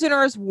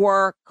prisoners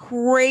were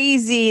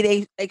crazy.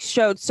 They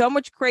showed so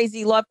much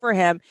crazy love for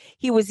him.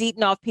 He was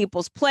eating off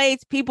people's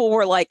plates. People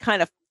were like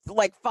kind of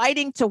like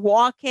fighting to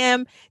walk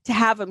him, to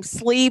have him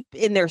sleep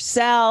in their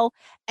cell.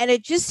 And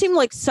it just seemed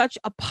like such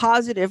a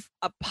positive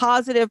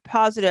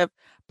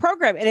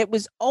program. And it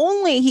was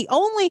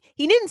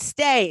he didn't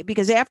stay,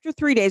 because after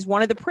 3 days,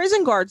 one of the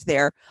prison guards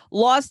there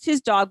lost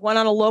his dog, went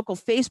on a local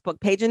Facebook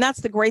page. And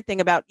that's the great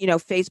thing about, you know,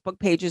 Facebook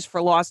pages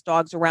for lost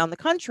dogs around the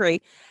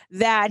country,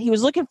 that he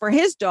was looking for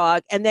his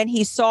dog. And then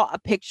he saw a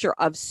picture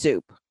of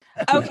Soup.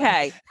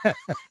 Okay.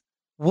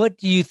 What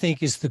do you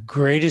think is the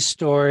greatest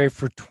story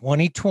for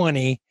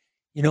 2020,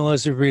 you know,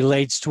 as it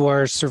relates to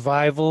our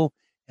survival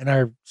and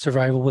our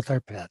survival with our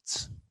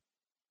pets?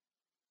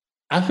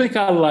 I think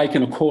I like,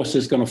 and of course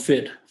it's going to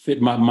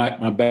fit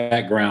my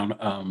background,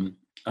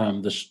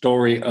 the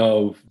story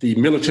of the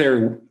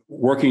military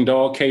working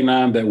dog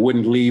K9 that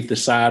wouldn't leave the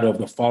side of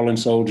the fallen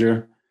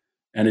soldier,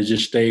 and it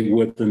just stayed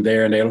with them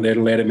there, and they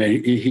let him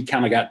in. He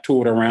kind of got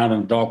toured around,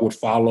 and the dog would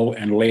follow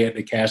and lay at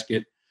the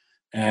casket,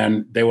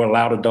 and they would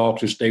allow the dog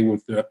to stay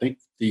with, I think,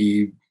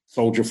 the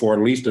soldier for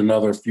at least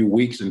another few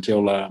weeks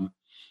until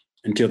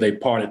they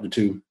parted the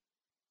two.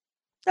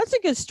 That's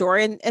a good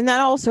story. And that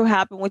also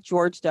happened with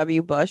George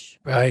W. Bush.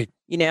 Right.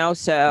 You know,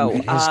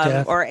 so,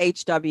 or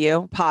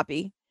H.W.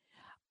 Poppy.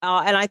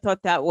 And I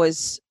thought that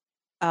was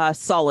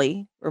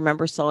Sully.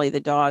 Remember Sully, the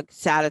dog,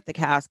 sat at the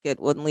casket,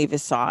 wouldn't leave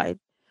his side.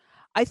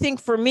 I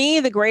think for me,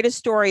 the greatest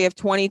story of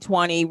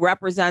 2020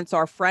 represents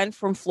our friend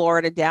from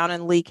Florida down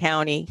in Lee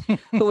County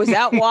who was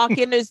out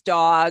walking his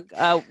dog,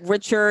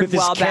 Richard with his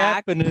Welbeck,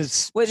 cap and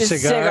his with his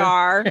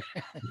cigar.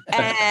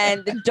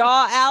 And the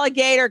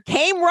alligator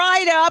came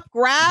right up,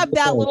 grabbed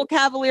that little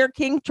Cavalier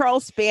King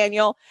Charles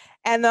Spaniel,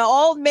 and the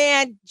old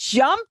man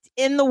jumped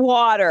in the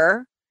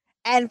water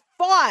and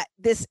fought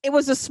this. It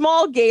was a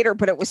small gator,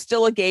 but it was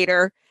still a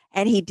gator.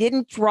 And he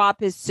didn't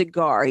drop his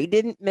cigar. He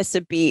didn't miss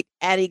a beat.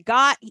 And he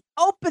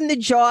opened the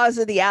jaws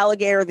of the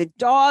alligator. The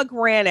dog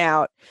ran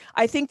out.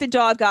 I think the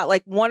dog got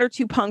like 1 or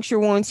 2 puncture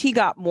wounds. He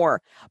got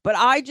more. But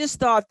I just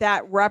thought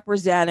that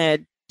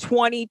represented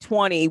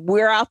 2020.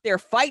 We're out there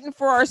fighting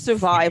for our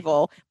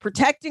survival,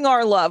 protecting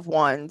our loved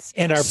ones.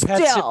 And our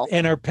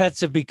pets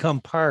have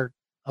become part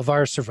of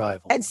our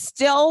survival. And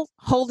still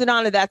holding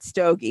on to that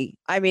stogie.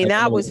 I mean,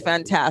 that was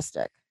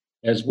fantastic.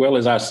 As well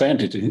as our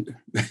sanity.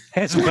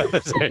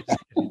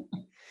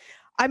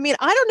 I mean,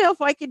 I don't know if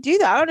I could do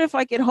that. I don't know if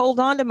I could hold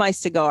on to my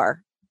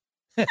cigar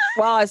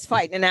while I was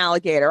fighting an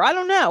alligator. I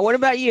don't know. What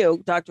about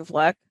you, Dr.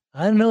 Fleck?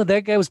 I don't know.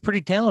 That guy was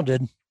pretty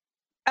talented.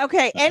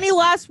 Okay. Any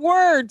last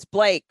words,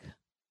 Blake?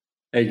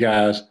 Hey,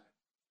 guys,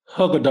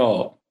 hug a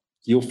dog.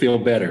 You'll feel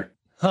better.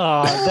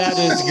 Oh, that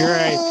is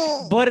great.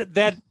 But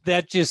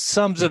that just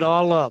sums it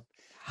all up.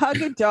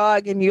 Hug a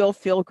dog and you'll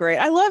feel great.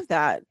 I love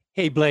that.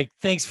 Hey, Blake,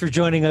 thanks for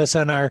joining us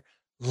on our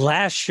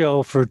last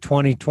show for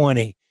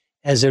 2020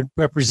 as it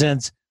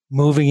represents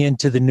moving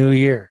into the new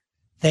year.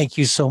 Thank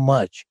you so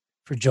much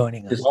for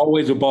joining us. It's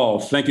always a ball.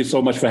 Thank you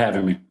so much for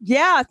having me.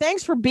 Yeah,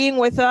 thanks for being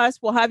with us.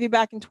 We'll have you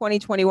back in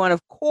 2021,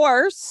 of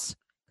course,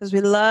 because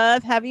we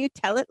love having you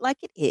tell it like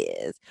it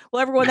is.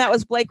 Well, everyone, that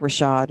was Blake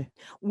Rashad,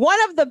 one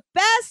of the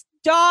best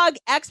dog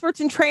experts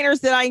and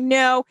trainers that I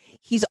know.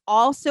 He's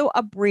also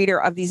a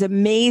breeder of these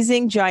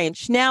amazing giant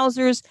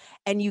schnauzers,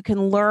 and you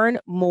can learn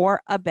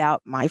more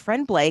about my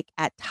friend Blake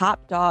at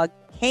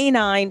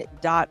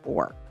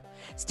topdogcanine.org.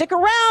 Stick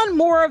around,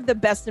 more of the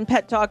best in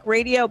pet talk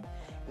radio.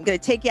 I'm going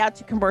to take you out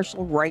to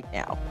commercial right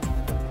now.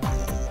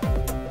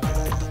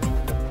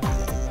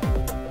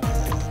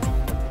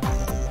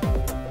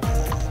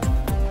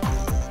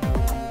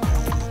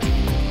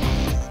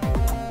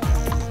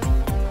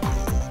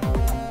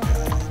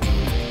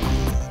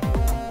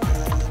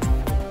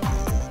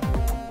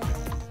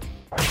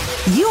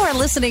 You are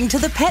listening to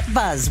The Pet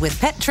Buzz with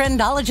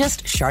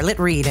Petrendologist Charlotte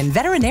Reed and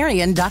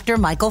veterinarian Dr.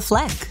 Michael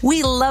Fleck.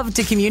 We love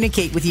to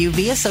communicate with you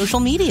via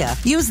social media.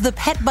 Use the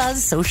Pet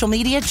Buzz social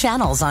media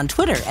channels on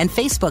Twitter and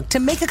Facebook to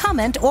make a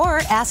comment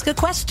or ask a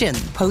question.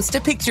 Post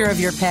a picture of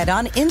your pet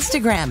on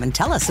Instagram and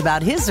tell us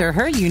about his or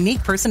her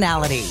unique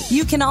personality.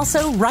 You can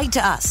also write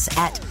to us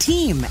at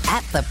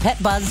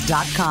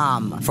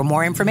team@thepetbuzz.com. For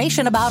more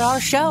information about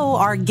our show,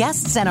 our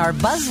guests, and our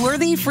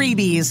buzzworthy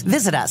freebies,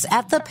 visit us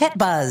at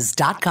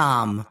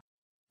thepetbuzz.com.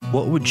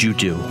 What would you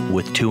do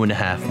with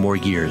 2.5 more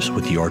years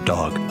with your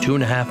dog?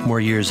 2.5 more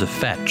years of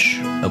fetch,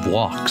 of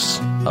walks,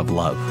 of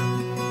love.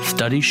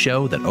 Studies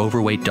show that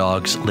overweight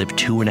dogs live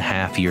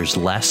 2.5 years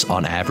less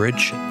on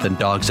average than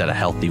dogs at a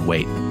healthy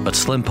weight. But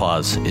Slim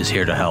Paws is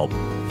here to help.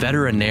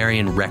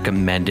 Veterinarian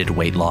recommended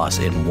weight loss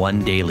in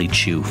 1 daily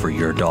chew for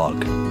your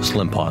dog.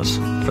 Slim Paws,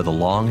 for the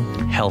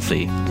long,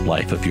 healthy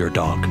life of your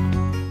dog.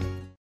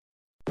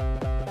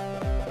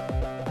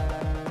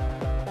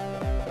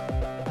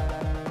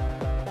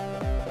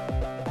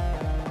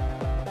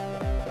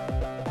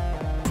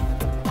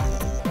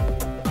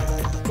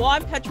 Well,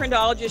 I'm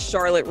Petrendologist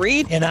Charlotte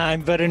Reed. And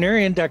I'm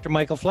veterinarian Dr.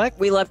 Michael Fleck.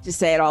 We love to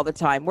say it all the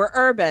time. We're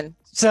urban,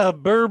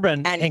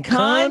 suburban, and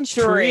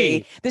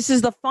country. This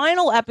is the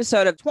final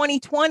episode of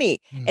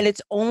 2020, and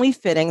it's only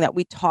fitting that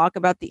we talk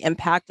about the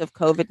impact of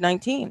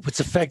COVID-19.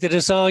 It's affected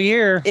us all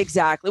year.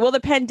 Exactly. Well,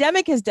 the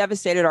pandemic has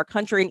devastated our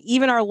country and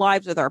even our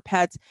lives with our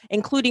pets,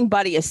 including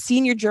Buddy, a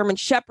senior German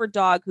Shepherd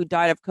dog who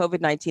died of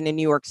COVID-19 in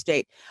New York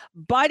State.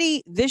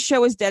 Buddy, this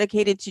show is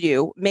dedicated to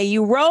you. May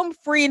you roam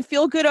free and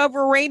feel good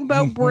over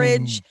Rainbow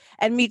Bridge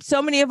and meet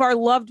so many of our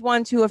loved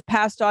ones who have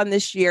passed on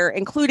this year,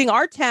 including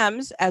our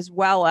Thames, as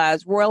well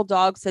as royal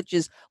dogs such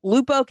as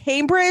Lupo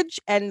Cambridge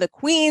and the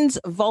Queen's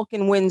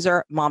Vulcan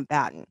Windsor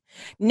Mountbatten.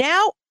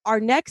 Now, our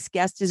next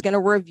guest is going to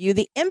review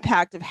the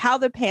impact of how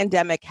the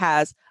pandemic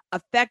has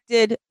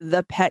affected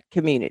the pet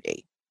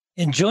community.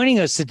 And joining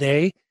us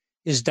today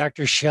is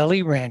Dr.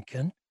 Shelly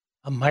Rankin,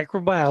 a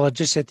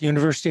microbiologist at the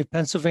University of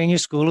Pennsylvania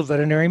School of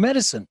Veterinary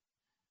Medicine.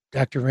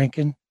 Dr.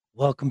 Rankin,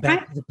 welcome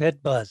back to the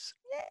Pet Buzz.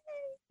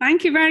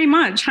 Thank you very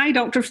much. Hi,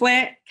 Dr.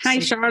 Fleck. Hi,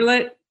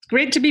 Charlotte.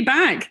 Great to be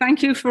back.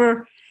 Thank you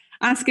for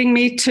asking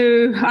me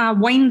to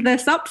wind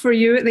this up for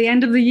you at the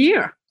end of the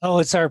year. Oh,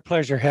 it's our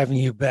pleasure having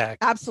you back.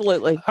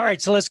 Absolutely. All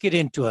right, so let's get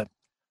into it.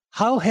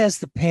 How has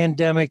the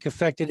pandemic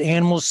affected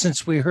animals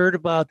since we heard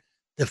about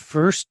the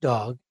first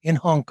dog in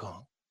Hong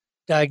Kong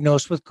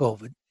diagnosed with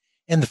COVID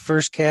and the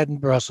first cat in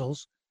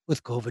Brussels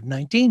with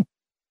COVID-19?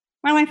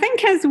 Well, I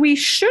think as we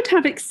should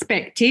have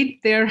expected,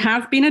 there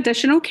have been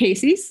additional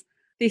cases.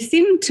 They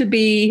seem to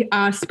be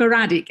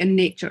sporadic in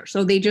nature.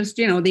 So they just,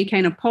 they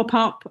kind of pop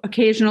up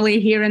occasionally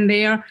here and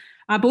there.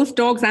 Both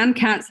dogs and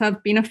cats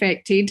have been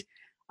affected.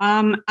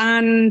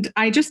 And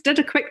I just did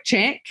a quick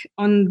check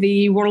on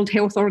the World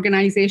Health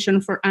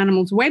Organization for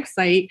Animals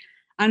website,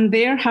 and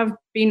there have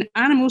been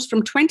animals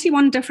from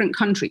 21 different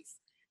countries.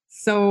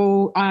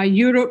 So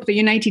Europe, the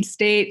United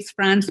States,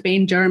 France,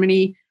 Spain,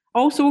 Germany,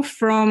 also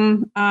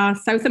from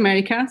South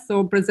America,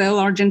 so Brazil,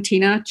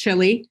 Argentina,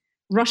 Chile,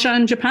 Russia,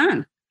 and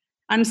Japan.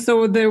 And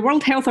so the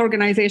World Health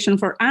Organization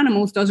for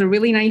Animals does a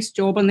really nice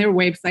job on their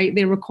website.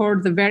 They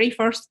record the very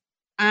first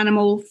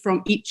animal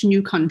from each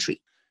new country.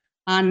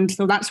 And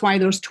so that's why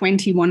there's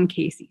 21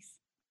 cases.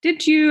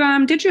 Did you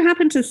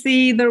happen to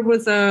see there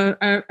was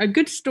a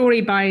good story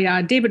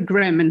by David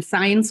Grimm in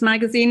Science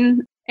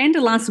magazine, end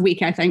of last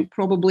week, I think,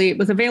 probably. It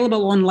was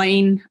available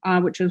online,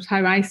 which is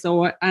how I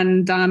saw it.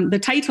 And the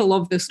title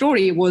of the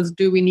story was,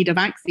 "Do We Need a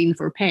Vaccine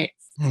for Pets?"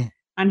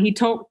 And he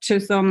talked to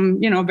some,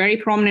 very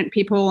prominent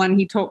people, and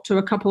he talked to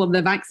a couple of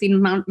the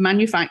vaccine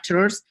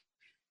manufacturers.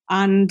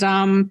 And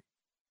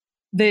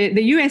the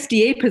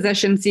USDA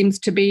position seems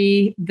to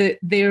be that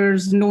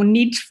there's no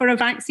need for a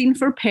vaccine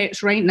for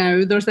pets right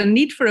now. There's a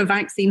need for a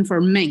vaccine for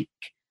mink,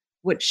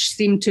 which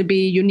seem to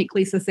be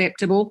uniquely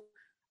susceptible.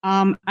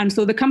 And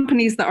so the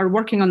companies that are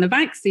working on the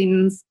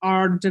vaccines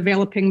are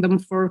developing them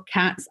for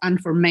cats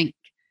and for mink.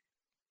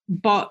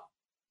 But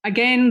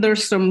again,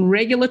 there's some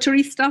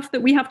regulatory stuff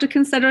that we have to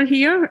consider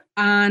here.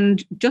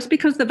 And just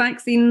because the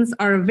vaccines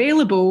are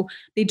available,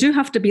 they do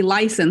have to be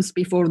licensed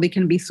before they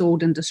can be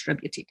sold and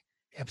distributed.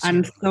 Absolutely.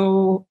 And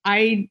so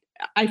I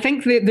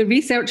think the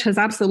research has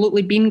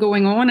absolutely been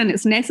going on, and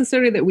it's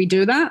necessary that we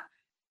do that.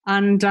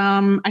 And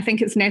I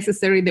think it's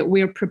necessary that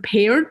we're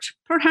prepared,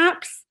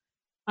 perhaps.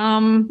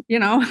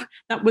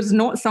 That was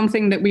not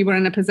something that we were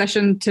in a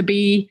position to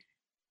be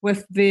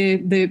with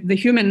the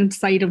human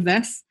side of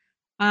this.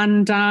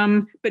 And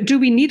but do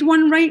we need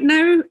one right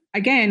now?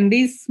 Again,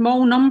 these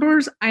small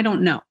numbers, I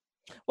don't know.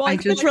 Well, I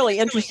think it's really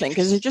interesting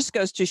because it just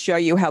goes to show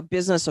you how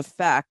business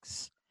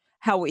affects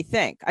how we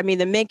think. I mean,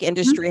 the mink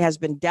industry has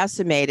been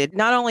decimated,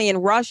 not only in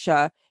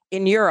Russia,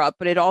 in Europe,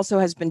 but it also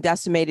has been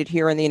decimated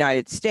here in the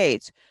United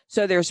States.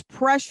 So there's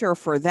pressure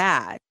for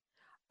that,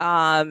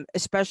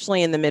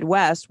 especially in the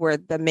Midwest where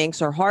the minks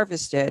are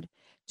harvested,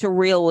 to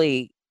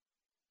really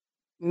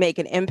make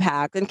an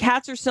impact. And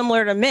cats are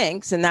similar to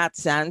minks in that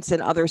sense,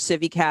 and other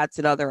civicats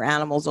and other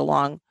animals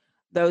along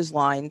those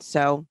lines.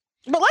 So,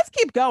 but let's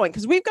keep going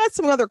because we've got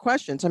some other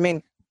questions. I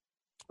mean,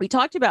 we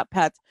talked about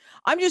pets.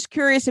 I'm just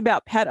curious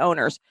about pet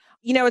owners.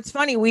 It's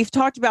funny. We've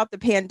talked about the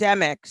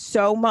pandemic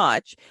so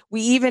much.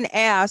 We even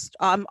asked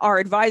our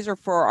advisor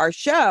for our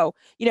show,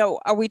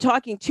 are we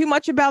talking too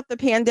much about the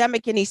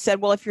pandemic? And he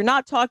said, well, if you're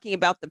not talking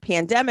about the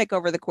pandemic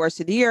over the course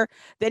of the year,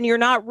 then you're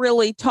not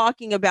really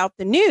talking about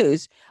the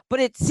news.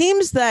 But it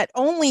seems that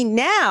only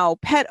now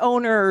pet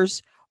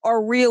owners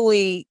are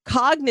really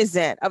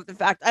cognizant of the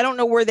fact. I don't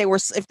know where they were,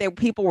 if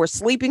people were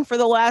sleeping for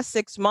the last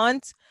 6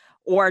 months,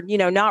 or,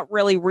 not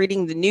really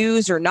reading the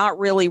news or not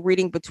really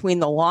reading between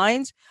the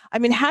lines. I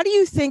mean, how do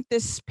you think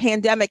this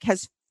pandemic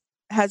has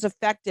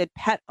affected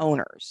pet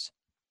owners?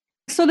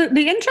 So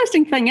the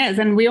interesting thing is,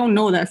 and we all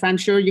know this, I'm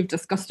sure you've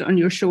discussed it on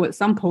your show at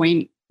some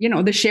point,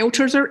 the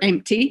shelters are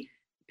empty.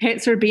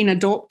 Pets are being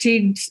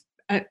adopted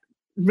at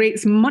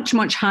rates much,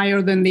 much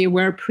higher than they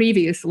were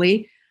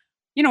previously.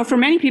 For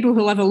many people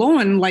who live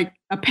alone, like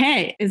a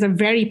pet is a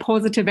very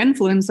positive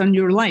influence on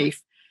your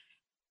life.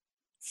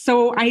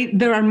 So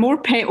there are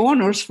more pet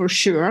owners for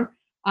sure.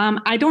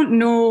 I don't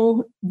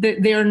know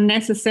that they're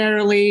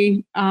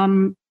necessarily,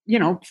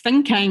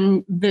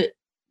 thinking that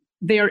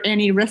they're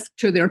any risk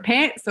to their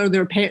pets or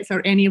their pets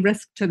are any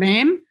risk to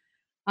them.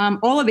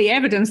 All of the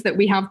evidence that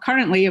we have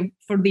currently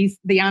for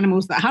the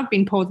animals that have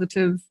been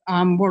positive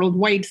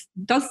worldwide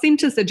does seem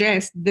to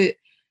suggest that,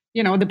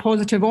 the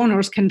positive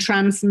owners can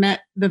transmit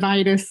the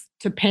virus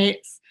to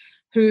pets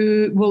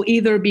who will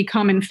either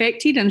become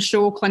infected and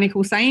show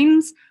clinical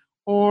signs,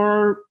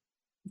 or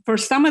for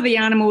some of the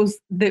animals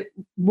that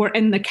were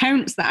in the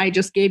counts that I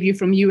just gave you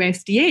from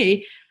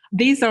USDA,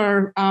 these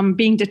are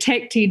being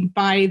detected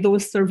by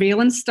those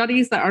surveillance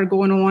studies that are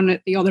going on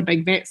at the other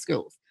big vet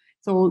schools.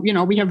 So,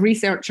 we have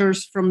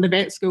researchers from the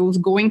vet schools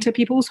going to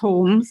people's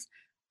homes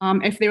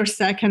if they're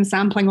sick and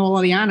sampling all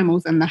of the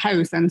animals in the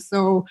house. And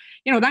so,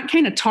 that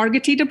kind of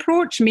targeted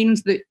approach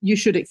means that you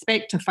should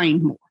expect to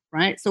find more,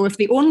 right? So if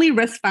the only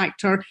risk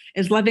factor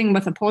is living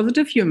with a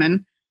positive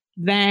human,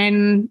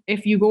 then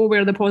if you go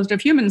where the positive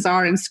humans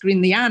are and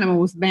screen the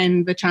animals,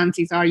 then the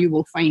chances are you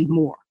will find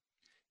more.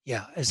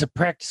 Yeah, as a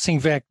practicing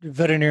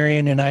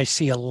veterinarian, and I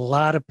see a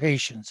lot of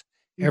patients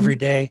every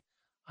day,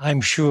 I'm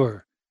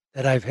sure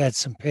that I've had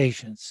some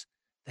patients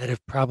that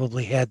have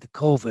probably had the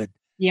COVID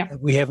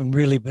that we haven't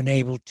really been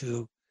able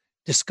to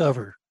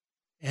discover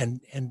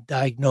and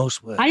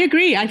diagnose with. I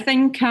agree. I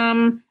think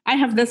I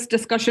have this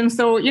discussion.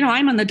 So,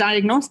 I'm on the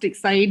diagnostic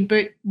side,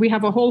 but we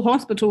have a whole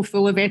hospital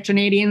full of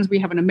veterinarians. We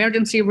have an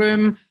emergency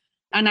room.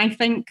 And I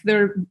think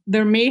there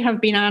may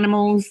have been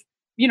animals,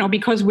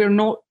 because we're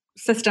not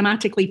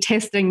systematically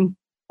testing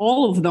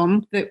all of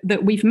them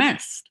that we've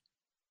missed.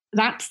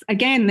 that's,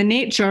 again, the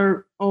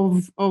nature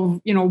of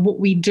what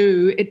we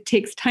do. It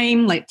takes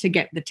time, like, to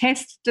get the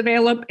tests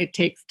developed. It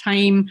takes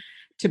time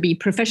to be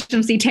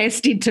proficiency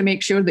tested to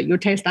make sure that your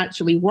test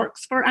actually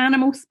works for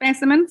animal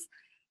specimens.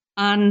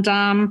 And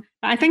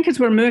I think as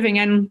we're moving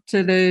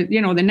into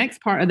the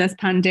next part of this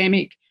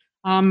pandemic,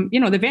 the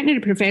veterinary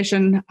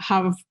profession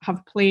have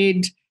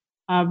played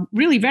a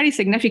really very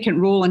significant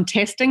role in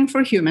testing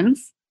for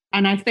humans.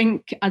 And I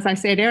think, as I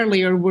said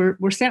earlier,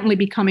 we're certainly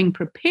becoming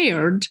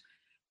prepared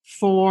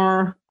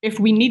for if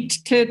we need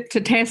to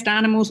test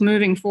animals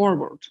moving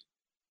forward.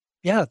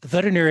 Yeah, the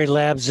veterinary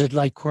labs at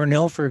like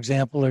Cornell, for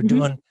example, are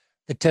doing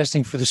the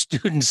testing for the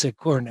students at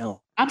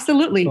Cornell.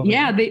 Absolutely. So,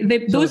 yeah.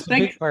 Those it's a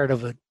big part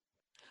of it.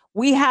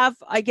 We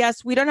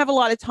don't have a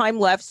lot of time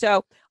left.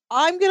 So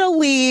I'm going to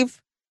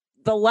leave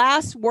the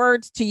last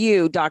words to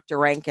you, Dr.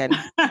 Rankin.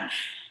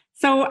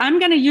 So I'm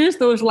going to use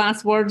those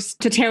last words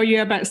to tell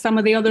you about some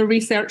of the other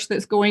research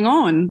that's going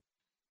on.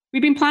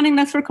 We've been planning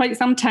this for quite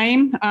some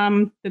time.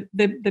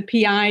 The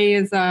PI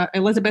is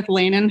Elizabeth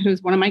Lennon,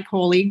 who's one of my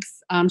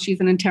colleagues. She's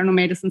an internal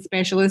medicine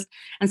specialist.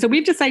 And so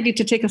we've decided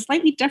to take a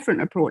slightly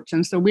different approach.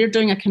 And so we're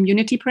doing a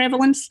community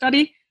prevalence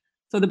study.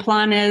 So the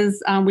plan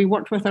is we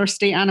worked with our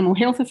state animal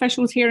health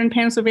officials here in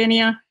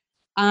Pennsylvania,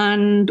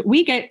 and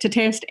we get to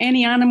test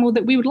any animal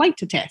that we would like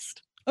to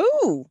test.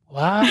 Ooh,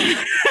 wow.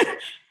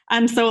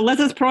 And so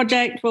Liz's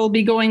project will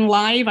be going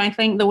live. I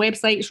think the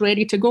website's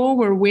ready to go.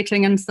 We're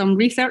waiting on some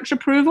research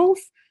approvals.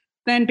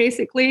 Then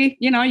basically,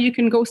 you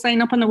can go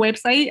sign up on the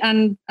website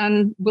and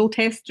we'll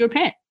test your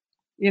pet.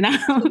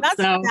 That's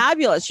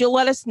fabulous. You'll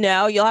let us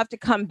know. You'll have to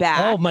come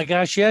back. Oh my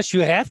gosh, yes,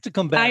 you have to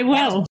come back. I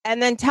will.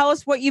 And then tell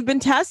us what you've been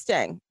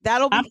testing.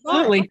 That'll be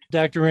absolutely fun.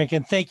 Dr.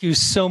 Rankin, thank you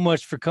so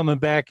much for coming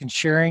back and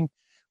sharing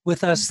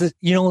with us. That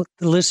the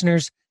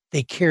listeners,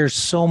 they care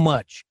so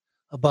much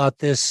about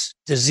this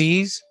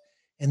disease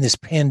and this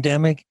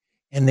pandemic,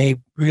 and they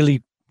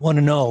really want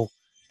to know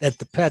that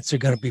the pets are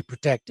going to be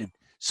protected.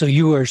 So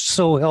you are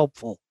so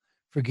helpful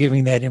for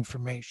giving that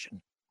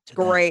information.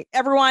 Great.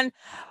 Everyone,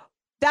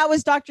 that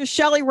was Dr.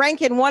 Shelly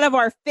Rankin, one of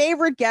our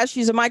favorite guests.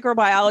 She's a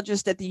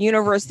microbiologist at the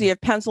University of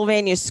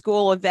Pennsylvania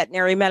School of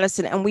Veterinary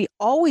Medicine. And we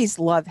always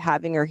love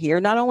having her here,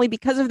 not only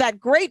because of that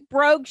great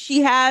brogue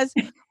she has,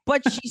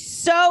 but she's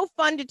so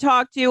fun to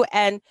talk to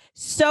and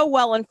so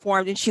well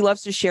informed. And she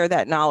loves to share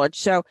that knowledge.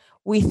 So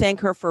we thank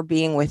her for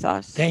being with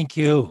us. Thank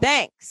you.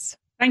 Thanks.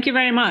 Thank you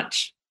very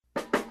much.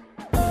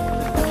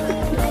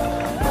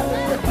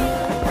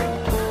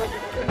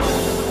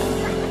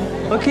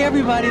 Okay,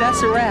 everybody,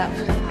 that's a wrap.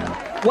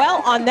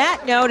 Well, on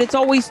that note, it's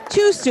always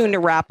too soon to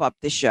wrap up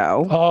the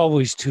show.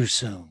 Always too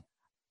soon.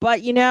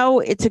 But,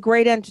 it's a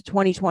great end to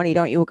 2020.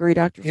 Don't you agree,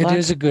 Dr. Fleck? It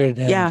is a good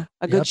end. Yeah,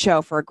 a good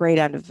show for a great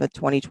end of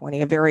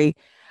 2020. A very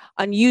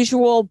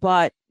unusual,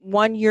 but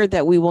one year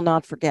that we will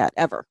not forget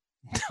ever.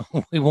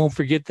 We won't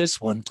forget this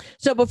one.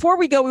 So before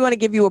we go, we want to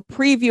give you a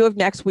preview of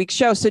next week's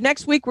show. So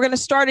next week, we're going to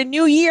start a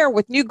new year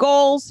with new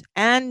goals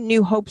and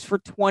new hopes for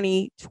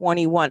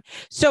 2021.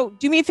 So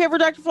do me a favor,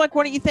 Dr. Fleck,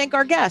 why don't you thank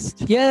our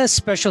guest? Yes,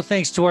 special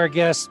thanks to our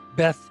guests,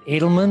 Beth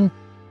Adelman,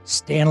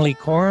 Stanley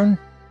Coren,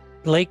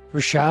 Blake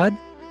Rashad,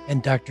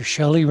 and Dr.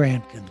 Shelly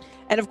Rankin.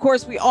 And of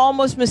course, we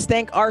almost must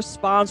thank our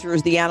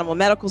sponsors, the Animal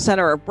Medical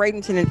Center of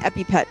Bradenton and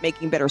EpiPet,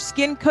 making better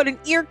skin, coat, and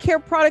ear care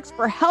products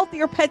for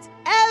healthier pets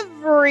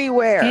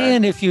everywhere.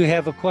 And if you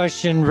have a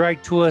question,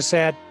 write to us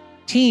at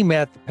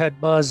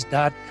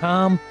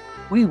team@thepetbuzz.com.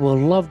 We will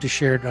love to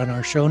share it on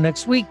our show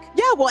next week.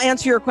 Yeah, we'll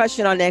answer your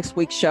question on next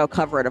week's show,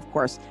 cover it, of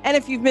course. And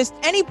if you've missed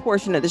any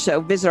portion of the show,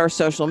 visit our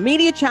social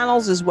media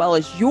channels as well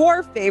as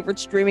your favorite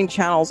streaming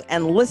channels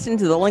and listen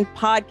to the Link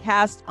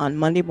podcast on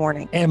Monday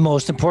morning. And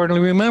most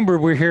importantly, remember,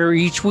 we're here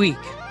each week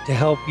to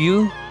help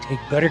you take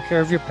better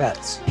care of your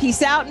pets.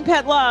 Peace out and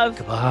pet love.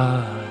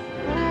 Goodbye.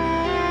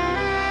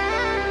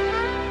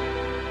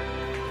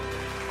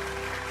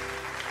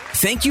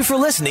 Thank you for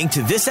listening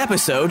to this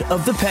episode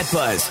of The Pet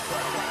Buzz.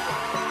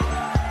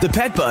 The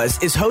Pet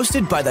Buzz is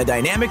hosted by the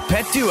dynamic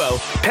pet duo,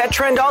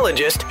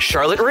 Petrendologist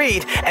Charlotte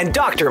Reed and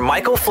Dr.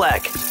 Michael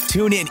Fleck.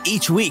 Tune in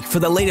each week for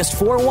the latest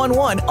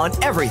 411 on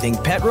everything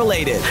pet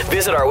related.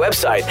 Visit our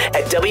website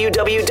at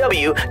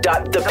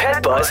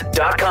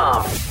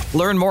www.thepetbuzz.com.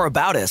 Learn more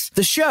about us,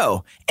 the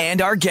show,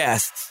 and our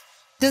guests.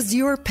 Does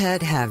your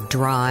pet have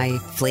dry,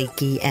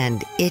 flaky,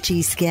 and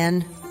itchy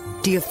skin?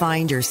 Do you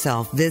find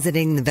yourself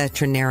visiting the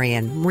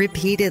veterinarian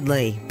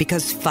repeatedly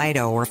because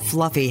Fido or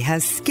Fluffy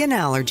has skin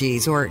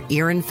allergies or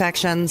ear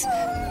infections?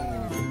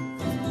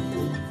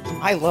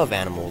 I love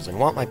animals and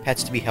want my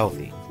pets to be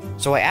healthy.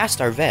 So I asked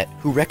our vet,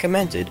 who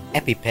recommended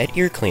EpiPet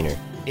Ear Cleaner.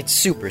 It's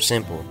super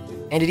simple,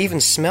 and it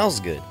even smells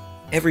good.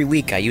 Every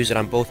week I use it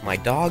on both my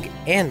dog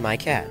and my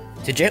cat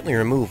to gently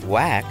remove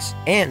wax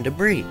and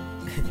debris.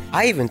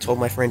 I even told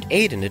my friend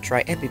Aiden to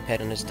try EpiPet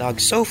on his dog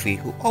Sophie,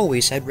 who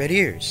always had red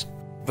ears.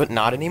 But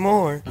not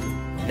anymore.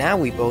 Now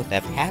we both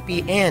have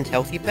happy and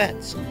healthy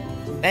pets.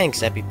 Thanks,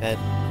 EpiPet.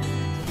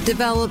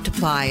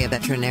 Developed by a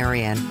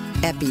veterinarian,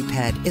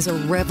 EpiPet is a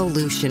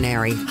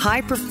revolutionary,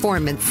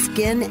 high-performance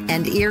skin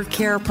and ear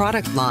care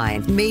product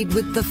line made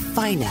with the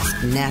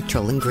finest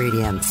natural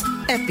ingredients.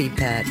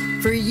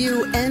 EpiPet, for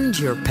you and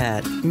your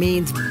pet,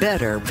 means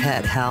better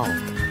pet health.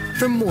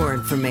 For more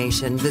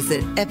information,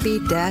 visit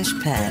epi-pet.com.